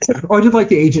 Yeah. Oh, I did like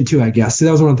the agent too, I guess. See,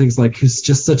 that was one of the things, like, he's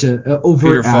just such an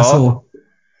overt asshole.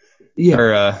 Yeah.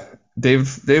 Or Dave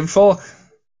Falk.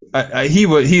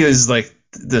 He is like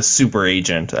the super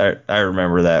agent. I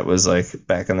remember that was like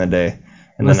back in the day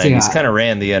in the 90s. Kind of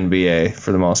ran the NBA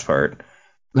for the most part.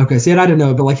 Okay, see, I didn't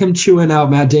know, but like him chewing out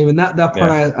Matt Damon, that part,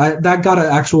 yeah. That got an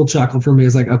actual chuckle for me.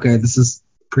 It's like, okay, this is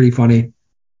pretty funny.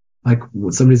 Like,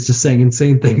 somebody's just saying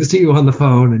insane things to you on the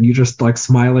phone, and you just like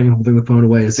smiling and holding the phone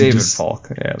away. David Falk,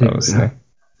 yeah, that was him.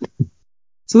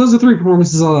 So those are 3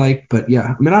 performances I like, but yeah,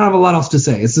 I mean, I don't have a lot else to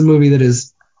say. It's a movie that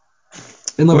is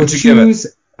in love with shoes.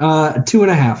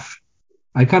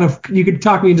 2.5. You could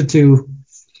talk me into 2,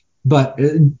 but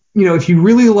if you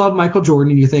really love Michael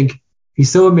Jordan and you think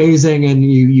he's so amazing, and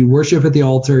you worship at the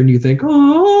altar, and you think,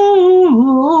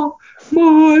 oh,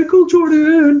 Michael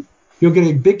Jordan, you'll get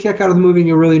a big kick out of the movie and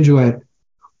you'll really enjoy it.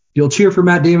 You'll cheer for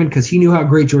Matt Damon because he knew how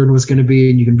great Jordan was going to be,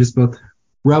 and you can just both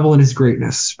revel in his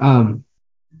greatness.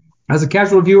 As a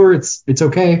casual viewer, it's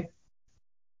okay.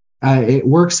 It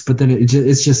works, but then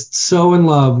it's just so in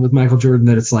love with Michael Jordan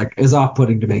that it's like is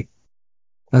off-putting to me.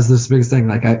 That's the biggest thing.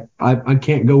 Like, I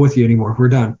can't go with you anymore. We're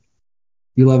done.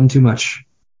 You love him too much.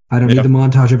 I don't need the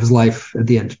montage of his life at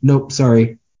the end. Nope,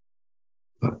 sorry.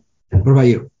 But what about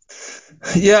you?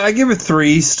 Yeah, I give it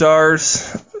 3 stars.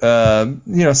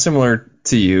 Similar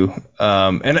to you.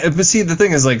 But see, the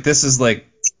thing is, like, this is like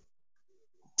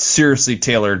seriously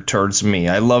tailored towards me.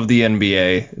 I love the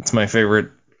NBA. It's my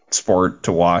favorite sport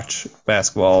to watch.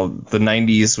 Basketball. The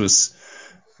 90s was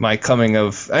my coming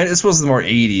of. I suppose the more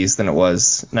 80s than it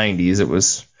was 90s. It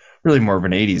was really more of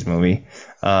an 80s movie.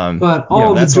 But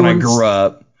that's when I grew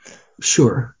up.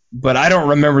 Sure. But I don't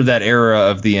remember that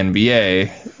era of the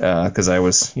NBA because I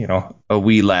was, a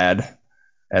wee lad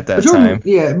at that time.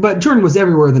 Yeah, but Jordan was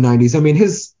everywhere in the 90s. I mean,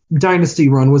 his dynasty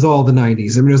run was all the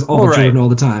 90s. I mean, it was all Jordan all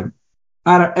the time.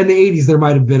 In the 80s, there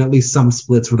might have been at least some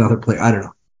splits with other players. I don't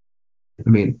know. I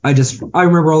mean, I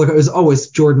remember it was always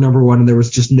Jordan number 1, and there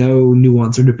was just no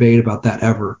nuance or debate about that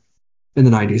ever in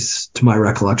the 90s, to my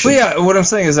recollection. Well, yeah, what I'm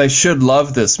saying is I should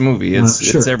love this movie.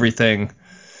 It's everything.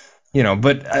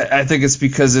 But I think it's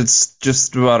because it's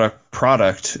just about a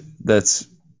product that's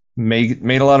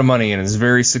made a lot of money and is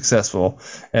very successful.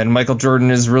 And Michael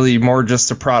Jordan is really more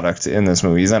just a product in this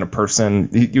movie. He's not a person.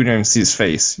 You don't even see his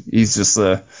face. He's just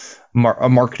a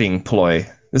marketing ploy.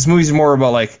 This movie's more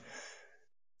about like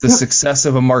the success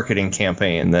of a marketing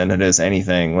campaign than it is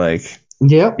anything like.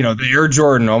 Yep. The Air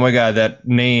Jordan. Oh my God, that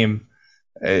name.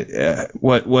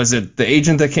 What was it? The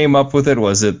agent that came up with it?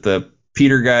 Was it the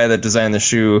Peter guy that designed the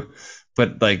shoe?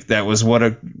 But like that was what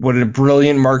a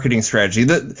brilliant marketing strategy.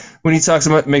 That when he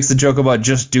makes the joke about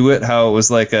just do it, how it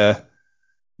was like a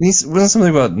Wasn't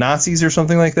something about Nazis or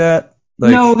something like that?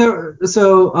 Like,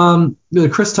 No,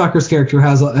 Chris Tucker's character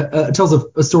has tells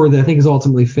a story that I think is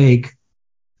ultimately fake,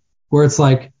 where it's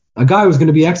like a guy was going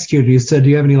to be executed. He said, "Do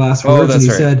you have any last words?" And he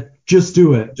said, "Just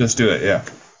do it." Just do it, yeah.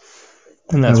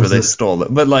 And that's where they stole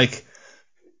it. But like,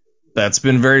 that's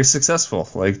been very successful.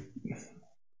 Like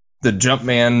the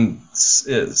Jumpman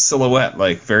silhouette,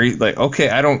 like very like, okay,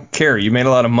 I don't care. You made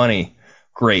a lot of money,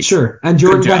 great. Sure, and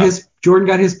Jordan got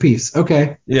his piece.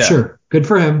 Okay, yeah, sure, good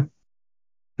for him.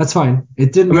 That's fine.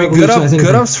 It didn't revolutionize anything.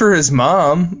 Good ups for his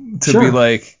mom to be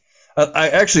like. I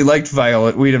actually liked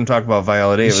Violet. We didn't talk about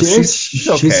Viola Davis. She's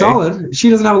okay. She's solid.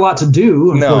 She doesn't have a lot to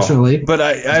do, unfortunately. No, but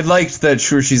I liked that.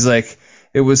 Sure, she's like,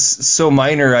 it was so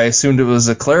minor. I assumed it was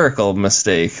a clerical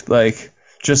mistake. Like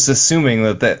just assuming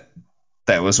that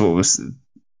was what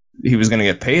he was going to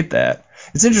get paid that.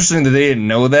 It's interesting that they didn't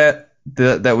know that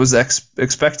was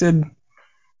expected.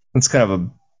 It's kind of a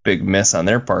big miss on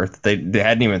their part. They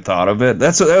hadn't even thought of it.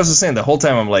 That's what I was saying the whole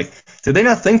time. I'm like, did they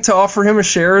not think to offer him a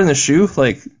share in the shoe?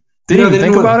 Like, they didn't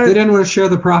think about it. They didn't want to share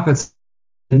the profits.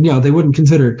 And they wouldn't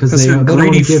consider it because they're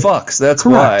greedy fucks. That's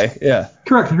correct. Why. Yeah.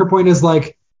 Correct. And her point is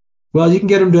like, well, you can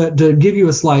get them to give you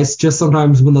a slice just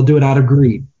sometimes when they'll do it out of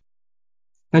greed.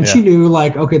 And she knew,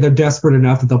 like, okay, they're desperate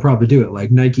enough that they'll probably do it.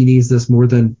 Like, Nike needs this more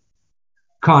than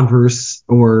Converse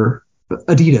or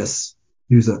Adidas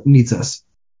needs this.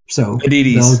 So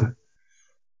Adidas.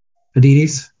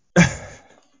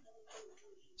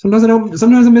 Sometimes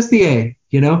I miss the A,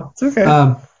 It's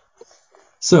okay.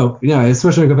 So,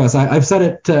 especially when I go fast. I've said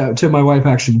it to my wife,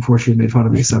 actually, before she made fun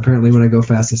of me. So apparently when I go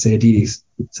fast, I say Adidas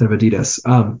instead of Adidas.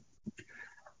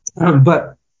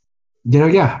 But,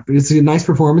 it's a nice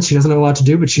performance. She doesn't have a lot to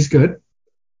do, but she's good.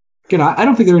 Again, I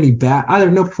don't think there are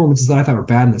any no performances that I thought were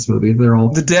bad in this movie. They're all...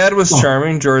 The dad was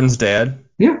charming, Jordan's dad.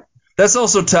 Yeah. That's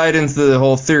also tied into the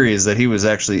whole theory is that he was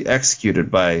actually executed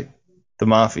by the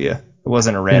mafia. It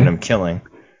wasn't a random killing.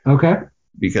 Okay.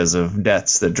 Because of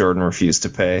debts that Jordan refused to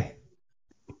pay.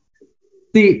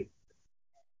 Give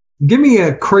me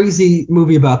a crazy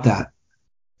movie about that.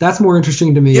 That's more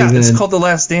interesting to me. Yeah, it's called The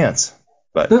Last Dance.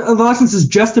 But The Last Dance is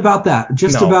just about that.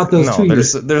 About those 2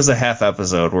 years. There's a half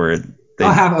episode where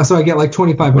so I get like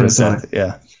 25 minutes on it.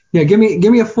 Yeah. Yeah, give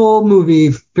me a full movie,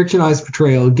 fictionalized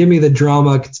portrayal. Give me the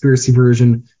drama conspiracy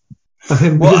version of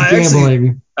him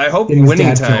gambling. I hope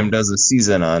Winning Time does a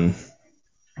season on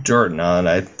Jordan.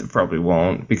 I probably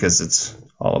won't because it's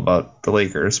all about the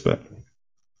Lakers, but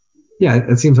yeah,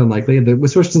 it seems unlikely.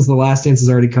 Especially since The Last Dance has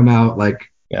already come out. Like,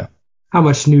 how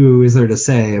much new is there to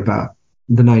say about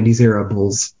the 90s era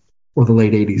Bulls or the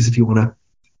late 80s if you want to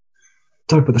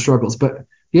talk about the struggles? But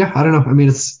yeah, I don't know. I mean,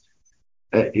 it's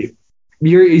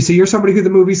you're somebody who the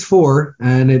movie's for,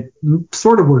 and it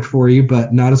sort of worked for you,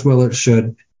 but not as well as it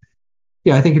should.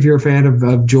 Yeah, I think if you're a fan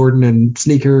of Jordan and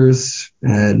sneakers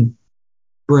and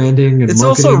branding and it's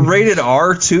marketing, also rated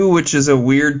R too, which is a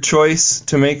weird choice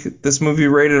to make this movie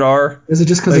rated R. Is it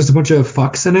just because there's a bunch of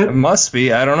fucks in it? It must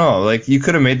be. I don't know. Like, you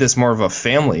could have made this more of a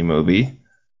family movie.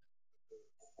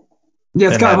 Yeah,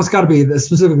 it's got to be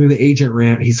specifically the agent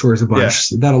rant. He swears a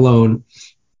bunch. Yeah. That alone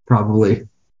probably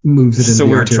moves it. It's a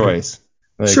weird choice.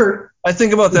 Like, sure. I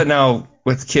think about that now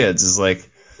with kids. Is like,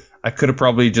 I could have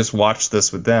probably just watched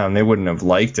this with them. They wouldn't have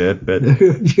liked it, but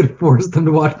you could have forced them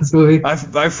to watch this movie.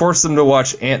 I forced them to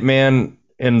watch Ant-Man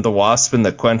and the Wasp and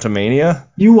the Quantumania.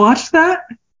 You watched that?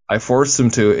 I forced them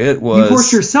to. You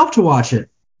forced yourself to watch it.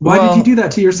 Why did you do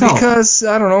that to yourself? Because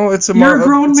I don't know. You're a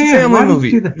grown man. Family Why movie.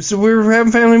 Did you do that? So we were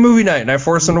having family movie night, and I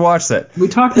forced them to watch that. We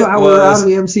talked about how we're out of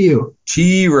the MCU.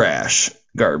 Trash,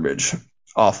 garbage,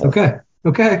 awful. Okay.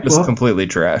 Just completely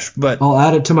trash. But I'll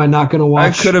add it to my not gonna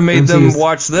watch. I could have made them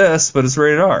watch this, but it's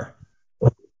rated R.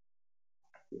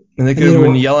 And they could have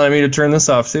been yelling at me to turn this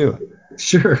off too.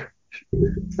 Sure.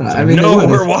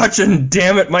 We're watching.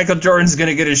 Damn it, Michael Jordan's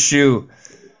gonna get his shoe.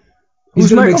 He's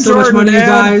gonna make so much money, you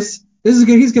guys.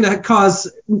 He's gonna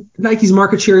cause Nike's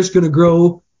market share is gonna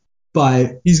grow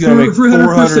by. He's gonna make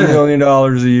 $400 million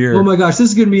a year. Oh my gosh, this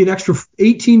is gonna be an extra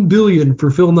 $18 billion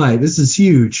for Phil Knight. This is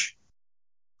huge.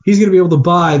 He's going to be able to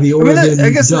buy the Oregon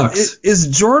Ducks. Is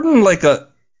Jordan like a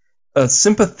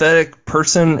sympathetic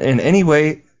person in any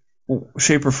way,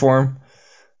 shape, or form?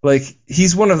 Like,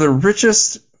 he's one of the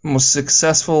richest, most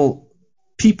successful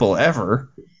people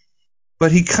ever,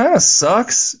 but he kind of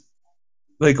sucks,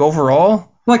 like,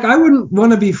 overall. Like, I wouldn't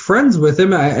want to be friends with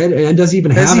him. And does he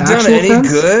even have actual friends? Has he done any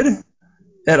good?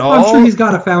 At all? I'm sure he's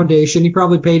got a foundation. He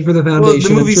probably paid for the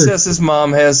foundation. Well, the movie says his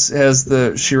mom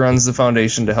she runs the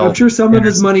foundation to help. I'm sure some of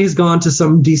his money's gone to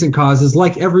some decent causes,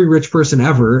 like every rich person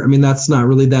ever. I mean, that's not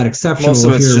really that exceptional. Most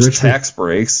of it's just tax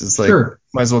breaks. It's like, sure.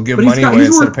 Might as well give money away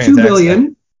instead of paying tax. $2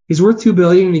 billion. He's worth $2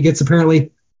 billion, and he gets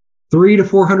apparently $300 to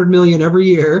 $400 million every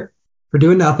year for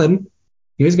doing nothing.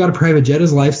 He's got a private jet.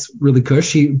 His life's really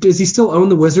cush. Does he still own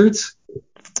the Wizards?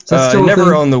 He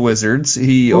never owned the Wizards.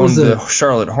 He owned the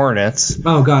Charlotte Hornets.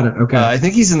 Oh, got it. Okay. I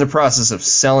think he's in the process of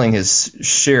selling his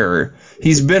share.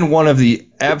 He's been one of the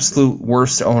absolute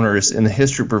worst owners in the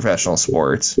history of professional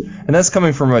sports, and that's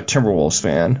coming from a Timberwolves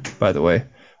fan, by the way.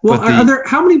 Well,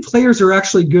 how many players are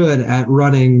actually good at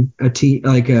running a team?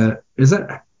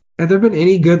 Have there been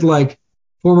any good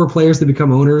former players that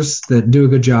become owners that do a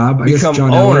good job? Become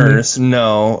owners?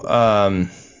 No. I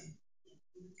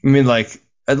mean,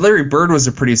 Larry Bird was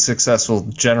a pretty successful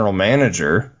general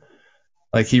manager.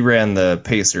 He ran the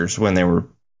Pacers when they were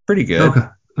pretty good.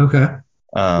 Okay.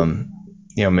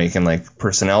 Making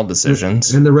personnel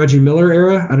decisions. In the Reggie Miller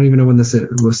era? I don't even know when this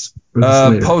was.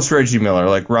 Post Reggie Miller,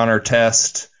 Ron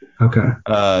Artest. Okay.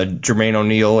 Jermaine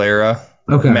O'Neal era.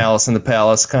 Okay. Malice in the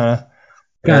Palace kind of.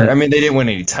 I mean, they didn't win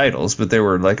any titles, but they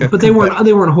were But they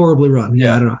weren't horribly run.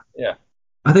 Yeah, I don't know. Yeah.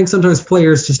 I think sometimes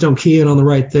players just don't key in on the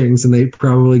right things, and they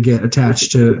probably get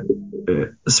attached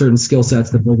to certain skill sets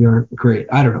that maybe aren't great.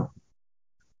 I don't know.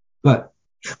 But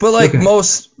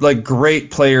most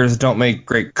great players don't make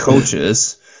great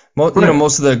coaches.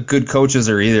 Most of the good coaches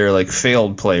are either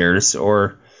failed players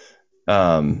or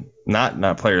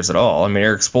not players at all. I mean,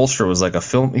 Eric Spoelstra was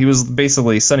he was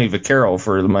basically Sonny Vaccaro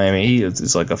for the Miami Heat.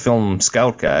 He's a film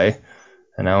scout guy,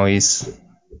 and now he's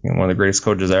one of the greatest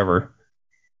coaches ever.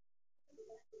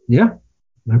 Yeah.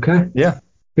 Okay. Yeah.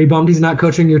 Are you bummed he's not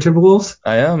coaching your Timberwolves?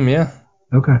 I am, yeah.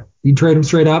 Okay. You trade him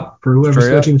straight up for whoever's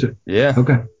coaching him? Yeah.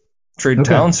 Okay. Trade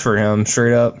Towns for him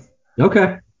straight up.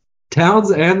 Okay.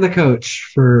 Towns and the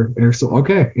coach for Eric Spoelstra.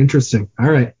 Okay. Interesting. All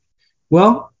right.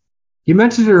 Well, you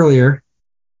mentioned it earlier.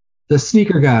 The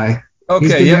sneaker guy.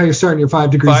 Okay, yeah. How you're starting your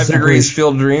 5 degrees. 5 degrees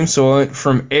Field of Dreams. So I went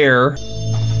from Air,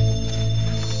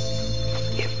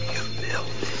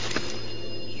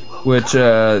 which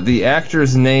the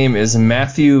actor's name is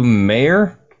Matthew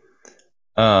Mayer.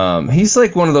 He's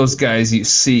one of those guys you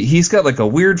see. He's got a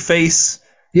weird face.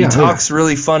 He talks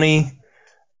really funny.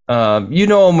 You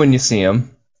know him when you see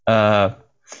him.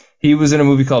 He was in a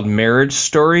movie called Marriage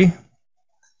Story.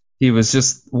 He was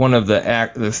just one of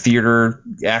the theater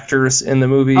actors in the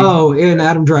movie. Oh, in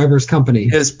Adam Driver's company.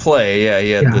 His play, yeah, he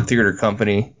had the theater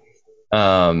company.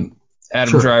 Adam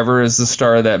Driver is the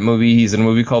star of that movie. He's in a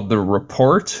movie called The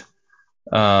Report.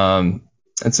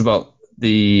 It's about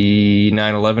the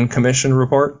 9/11 Commission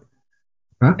report.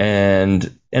 Huh?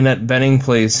 And Annette Bening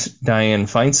plays Dianne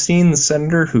Feinstein, the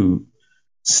senator who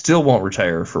still won't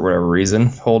retire for whatever reason,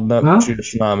 holding up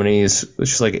judicial nominees.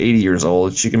 She's 80 years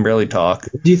old. She can barely talk.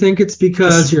 Do you think it's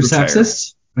because you're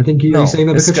sexist? I think you're saying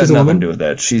that because she's a woman? It's got nothing to do with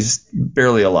that. She's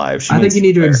barely alive. I think you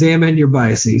need to examine your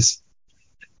biases.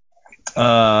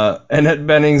 Annette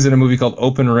Bening's in a movie called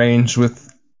Open Range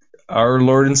with our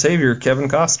Lord and Savior, Kevin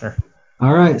Costner.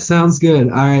 All right. Sounds good.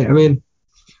 All right. I mean,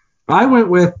 I went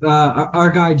with our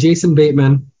guy, Jason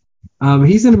Bateman.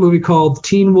 He's in a movie called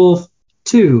Teen Wolf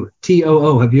 2,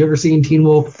 T-O-O. Have you ever seen Teen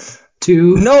Wolf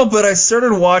 2? No, but I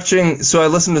started watching. So I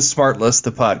listened to Smartless,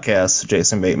 the podcast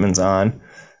Jason Bateman's on.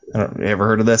 You ever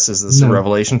heard of this? Is this a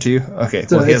revelation to you? Okay.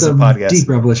 He has a podcast. Deep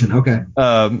revelation. Okay.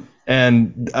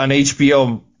 And on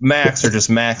HBO Max, or just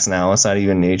Max now, it's not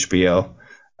even HBO.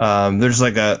 There's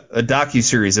a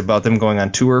docuseries about them going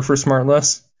on tour for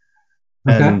Smartless.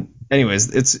 Okay. And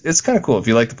anyways, it's kind of cool. If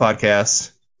you like the podcast,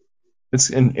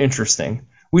 it's interesting.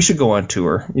 We should go on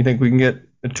tour. You think we can get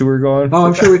a tour going? Oh,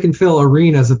 I'm sure we can fill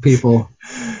arenas of people.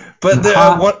 But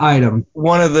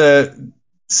one of the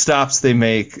stops they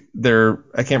make,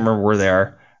 I can't remember where they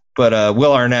are, but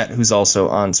Will Arnett, who's also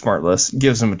on Smartless,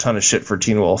 gives him a ton of shit for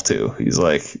Teen Wolf 2. He's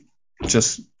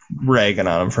just ragging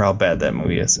on him for how bad that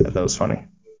movie is. That was funny.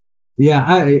 Yeah,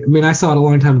 I mean, I saw it a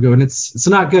long time ago, and it's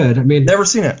not good. I mean, never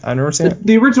seen it. I've never seen it.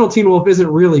 The original Teen Wolf isn't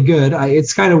really good.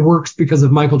 It's kind of works because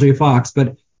of Michael J. Fox,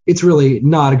 but it's really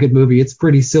not a good movie. It's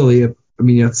pretty silly. I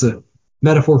mean, it's a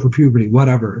metaphor for puberty,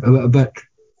 whatever. But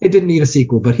it didn't need a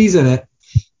sequel. But he's in it.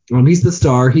 He's the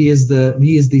star. He is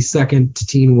the second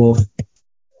Teen Wolf.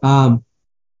 But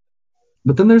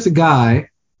then there's a guy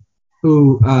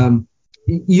who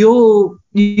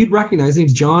you'd recognize. His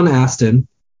name's John Astin.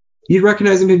 You'd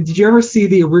recognize him. Did you ever see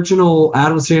the original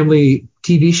Addams Family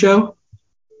TV show?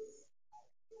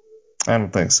 I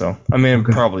don't think so. I mean,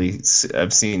 probably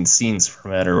I've seen scenes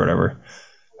from it or whatever.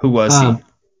 Who was he?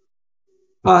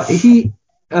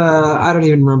 I don't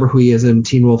even remember who he is in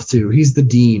Teen Wolf 2. He's the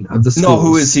dean of the school. No,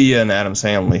 who is he in Addams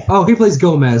Family? Oh, he plays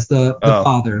Gomez, the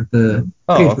father,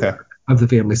 of the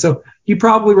family. So you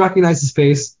probably recognize his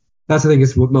face. That's, I think,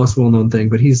 his most well-known thing.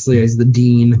 But he's the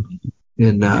dean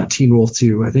in Teen Wolf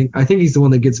 2. I think he's the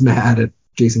one that gets mad at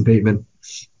Jason Bateman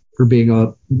for being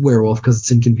a werewolf because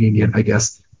it's inconvenient, I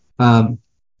guess. But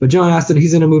John Astin,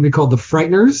 he's in a movie called The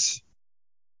Frighteners,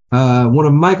 one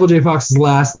of Michael J. Fox's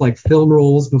last film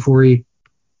roles before he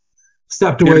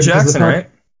stepped away. Peter Jackson, right?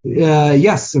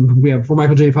 Yes, before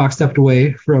Michael J. Fox stepped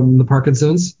away from the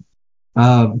Parkinson's.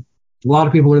 A lot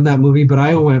of people are in that movie, but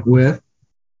I went with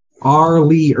R.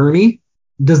 Lee Ermey.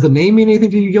 Does the name mean anything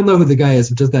to you? You'll know who the guy is,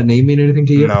 but does that name mean anything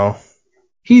to you? No.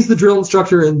 He's the drill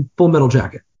instructor in Full Metal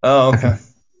Jacket. Oh, okay.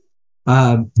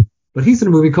 But he's in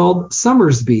a movie called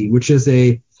Summersby, which is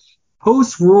a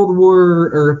post-World War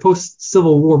or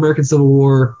post-Civil War, American Civil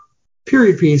War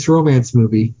period piece romance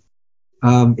movie.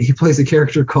 He plays a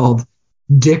character called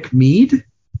Dick Mead.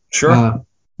 Sure.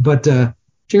 But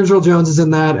James Earl Jones is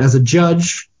in that as a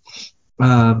judge.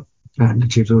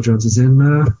 James Earl Jones is in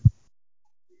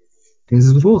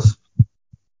Dances with Wolves.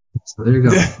 So there you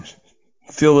go.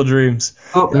 Field of Dreams.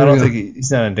 Oh, I don't think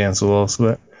he's not in Dance with Wolves,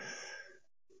 but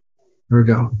there we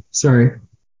go. Sorry.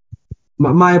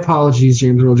 My apologies,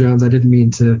 James Earl Jones. I didn't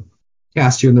mean to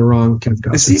cast you in the wrong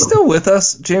category. Is he still with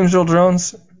us, James Earl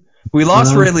Jones? We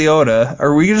lost Ray Liotta.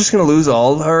 Are we just going to lose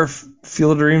all our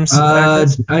Field of Dreams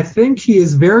actors? I think he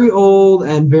is very old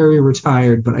and very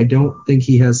retired, but I don't think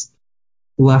he has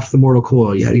left the mortal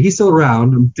coil yet. He's still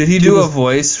around. Did he do a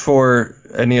voice for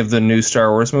any of the new Star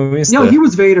Wars movies? No, he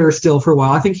was Vader still for a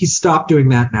while. I think he stopped doing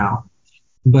that now.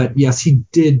 But yes, he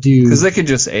did do. Because they could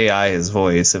just AI his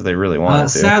voice if they really wanted to.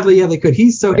 Sadly, yeah, they could. He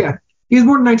was born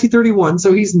in 1931,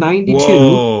 so he's 92.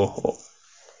 Whoa.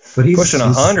 But he's pushing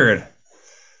 100.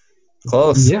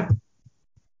 Close. Yeah.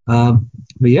 But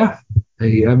yeah,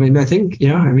 I think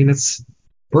it's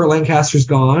Burt Lancaster's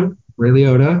gone, Ray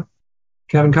Liotta,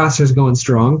 Kevin Costner's going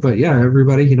strong, but yeah,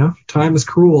 everybody, time is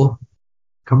cruel,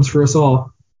 comes for us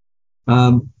all.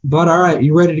 But all right,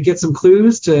 you ready to get some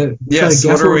clues to try to guess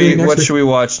what should we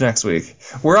watch next week?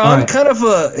 We're on kind of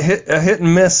a hit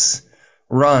and miss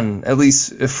run, at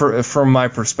least from my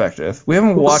perspective. We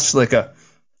haven't watched like a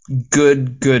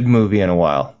good movie in a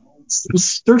while.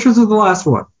 Searchers was the last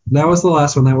one. That was the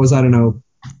last one. That was, I don't know,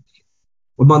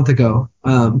 a month ago.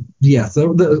 Yeah.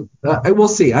 So we'll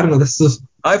see. I don't know. This is.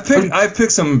 I've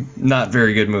picked some not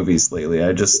very good movies lately.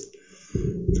 I'm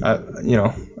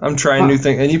trying new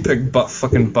things. And you picked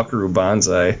fucking Buckaroo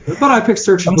Banzai. But I picked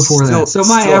Searchers before that. So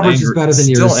my average is better than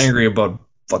yours. Still angry about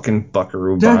fucking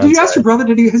Buckaroo Banzai. Did you ask your brother?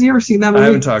 Has he ever seen that movie? I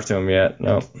haven't talked to him yet.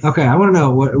 No. Okay, I want to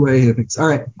know what he thinks. All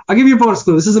right, I'll give you a bonus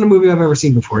clue. This isn't a movie I've ever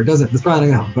seen before. It's probably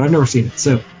not help, but I've never seen it.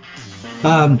 So,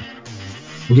 we'll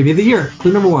give you the year.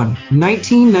 Clue number 1,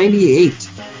 1998.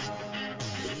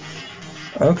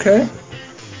 Okay.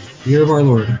 Year of our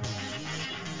Lord.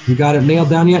 You got it nailed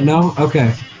down yet? No?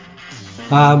 Okay.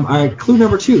 All right, clue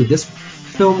number 2. This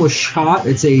film was shot.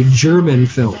 It's a German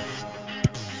film.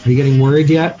 Are you getting worried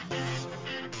yet?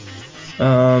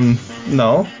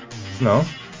 No.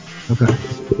 Okay.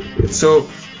 So,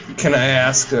 can I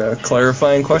ask a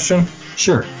clarifying question?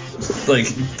 Sure. Like,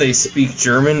 they speak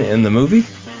German in the movie?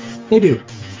 They do.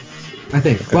 I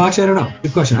think. Okay. Well, actually, I don't know.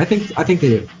 Good question. I think they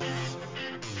do.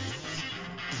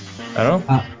 I don't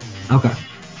know. Okay.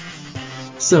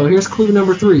 So here's clue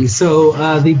number 3.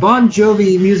 So the Bon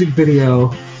Jovi music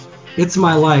video, "It's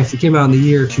My Life," it came out in the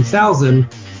year 2000.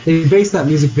 They based that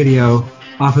music video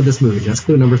off of this movie. That's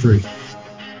clue number 3.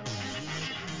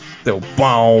 The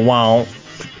wow. Wow.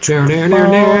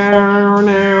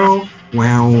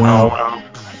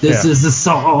 This is the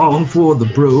song for the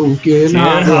broken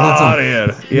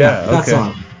hearted. Yeah, that okay.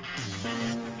 song.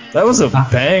 That was a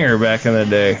banger back in the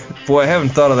day. Boy, I haven't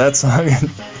thought of that song in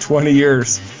 20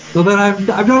 years. So then I've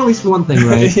done at least one thing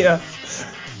right. Yeah.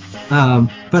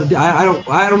 But I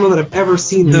don't know that I've ever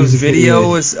seen the music video.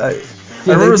 Was I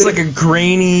remember it was like a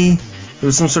grainy. There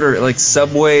was some sort of like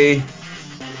subway.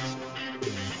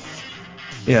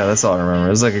 Yeah, that's all I remember. It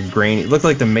was like a grainy. It looked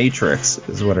like The Matrix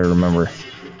is what I remember.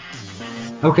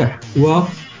 Okay, well,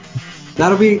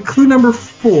 that'll be clue number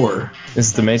 4.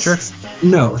 Is it The Matrix?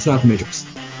 No, it's not The Matrix.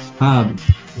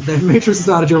 The Matrix is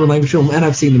not a German language film, and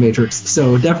I've seen The Matrix,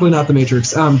 so definitely not The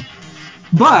Matrix.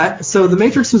 But The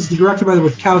Matrix was directed by the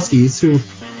Wachowskis, who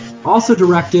also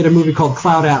directed a movie called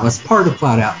Cloud Atlas, part of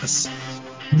Cloud Atlas.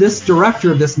 This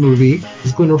director of this movie,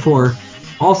 is clue number 4,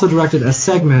 also directed a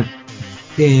segment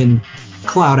in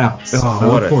Cloud Atlas.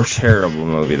 Oh, what a terrible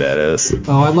movie that is.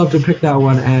 Oh, I'd love to pick that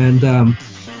one and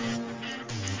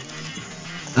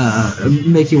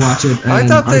make you watch it. I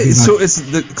thought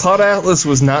the Cloud Atlas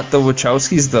was not the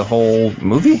Wachowskis the whole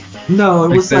movie? No,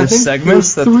 it was. I think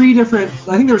segments. I think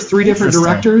there was 3 different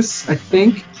directors. I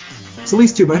think it's at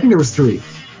least 2, but I think there was 3.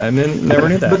 I never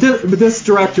knew that. But this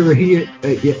director, he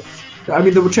I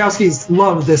mean, the Wachowskis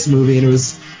loved this movie, and it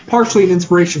was partially an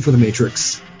inspiration for The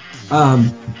Matrix.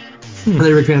 And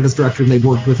they're a big fan of this director, and they've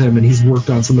worked with him, and he's worked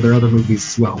on some of their other movies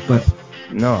as well. But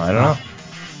No, I don't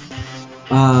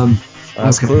know.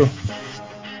 That's okay. Clue.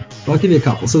 Well, I'll give you a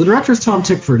couple. So the director is Tom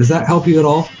Tickford. Does that help you at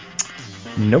all?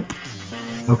 Nope.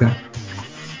 Okay.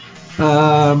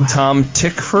 Tom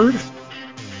Tickford?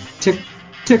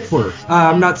 Tickford.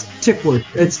 Not Tickford.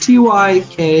 It's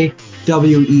Tykwer.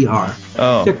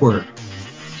 Oh.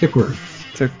 Tickford.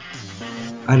 Tick.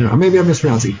 I don't know. Maybe I'm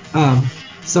mispronouncing.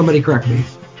 Somebody correct me.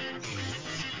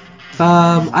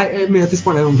 I mean, at this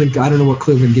point, I don't know what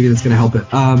clue I'm going to give you that's going to help it.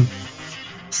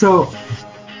 So,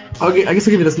 I guess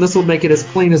I'll give you this, and this will make it as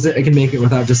plain as it can make it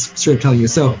without just straight up telling you.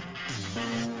 So,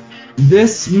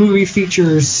 this movie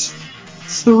features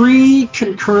 3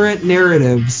 concurrent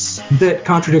narratives that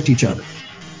contradict each other.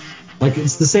 Like,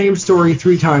 it's the same story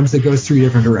 3 times that goes 3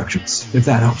 different directions, if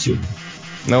that helps you.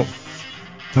 Nope.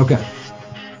 Okay.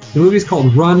 The movie's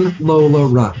called Run, Lola,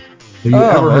 Run. Have you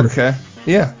ever heard of it? Okay.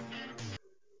 Yeah.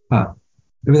 I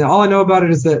mean, all I know about it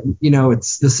is that,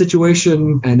 it's the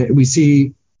situation, and we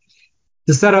see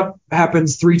the setup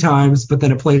happens 3 times, but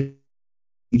then it plays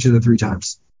each of the 3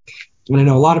 times. And I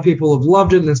know a lot of people have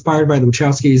loved it and inspired by the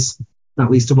Wachowskis, not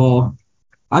least of all.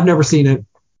 I've never seen it.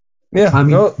 Yeah. I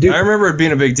mean, I remember it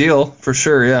being a big deal for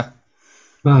sure. Yeah.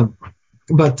 But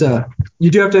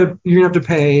you're gonna have to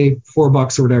pay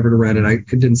 $4 or whatever to rent it. I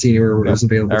didn't see anywhere where it was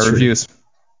available. I refuse.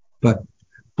 But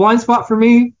blind spot for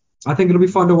me. I think it'll be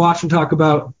fun to watch and talk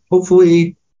about.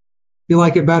 Hopefully, you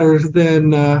like it better than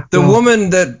the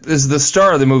woman that is the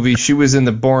star of the movie. She was in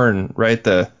the Bourne, right?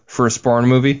 The first Bourne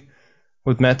movie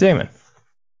with Matt Damon.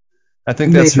 I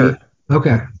think that's maybe. her.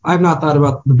 Okay, I've not thought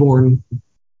about the Bourne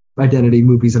Identity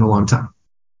movies in a long time.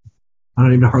 I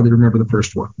don't even hardly remember the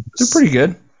first one. They're pretty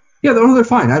good. Yeah, they're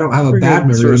fine. I don't have a bad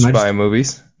memory sort of of them. spy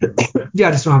movies. Yeah,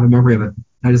 I just don't have a memory of it.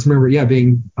 I just remember,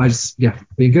 being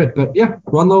good. But yeah,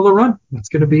 Run Lola Run. That's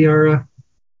going to be our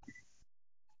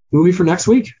movie for next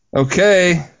week.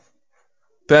 Okay.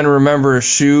 Ben, remember, a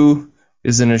shoe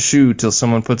isn't a shoe till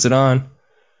someone puts it on.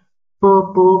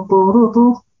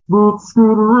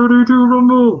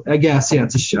 I guess, yeah,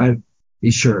 it's a shoe.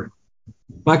 Sure.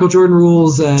 Michael Jordan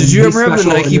rules. And did you ever have the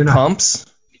special, Nike pumps?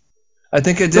 I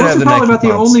think I did Those have the are Nike probably about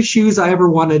pumps. the only shoes I ever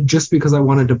wanted just because I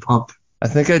wanted to pump. I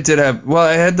think I did have. Well,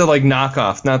 I had the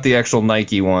knockoff, not the actual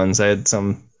Nike ones. I had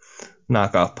some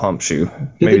knockoff pump shoe. Did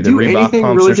Maybe they do the Reebok anything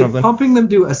pumps really? or something. Did pumping them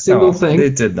do a single thing?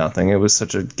 It did nothing. It was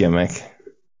such a gimmick.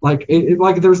 Like there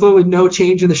was literally no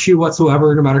change in the shoe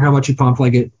whatsoever, no matter how much you pumped.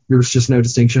 There was just no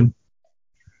distinction.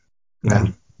 Yeah.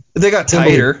 They got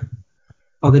tighter.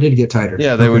 Oh, they did get tighter.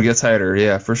 Yeah, they would get tighter.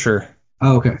 Yeah, for sure.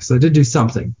 Oh, okay. So it did do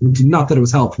something. Not that it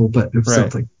was helpful, but it was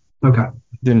something. Okay.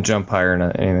 Didn't jump higher or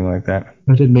anything like that.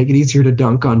 That didn't make it easier to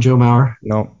dunk on Joe Mauer?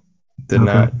 Nope. Did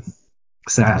not.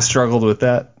 Sad. I struggled with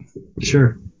that.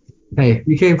 Sure. Hey,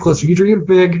 you came closer. You dreamed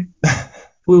big.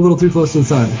 Flew a little too close to the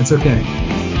sun. It's okay.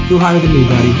 Flew higher than me,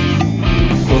 buddy.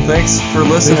 Well, thanks for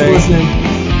listening.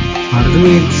 Higher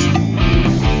dreams.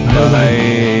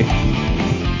 Bye.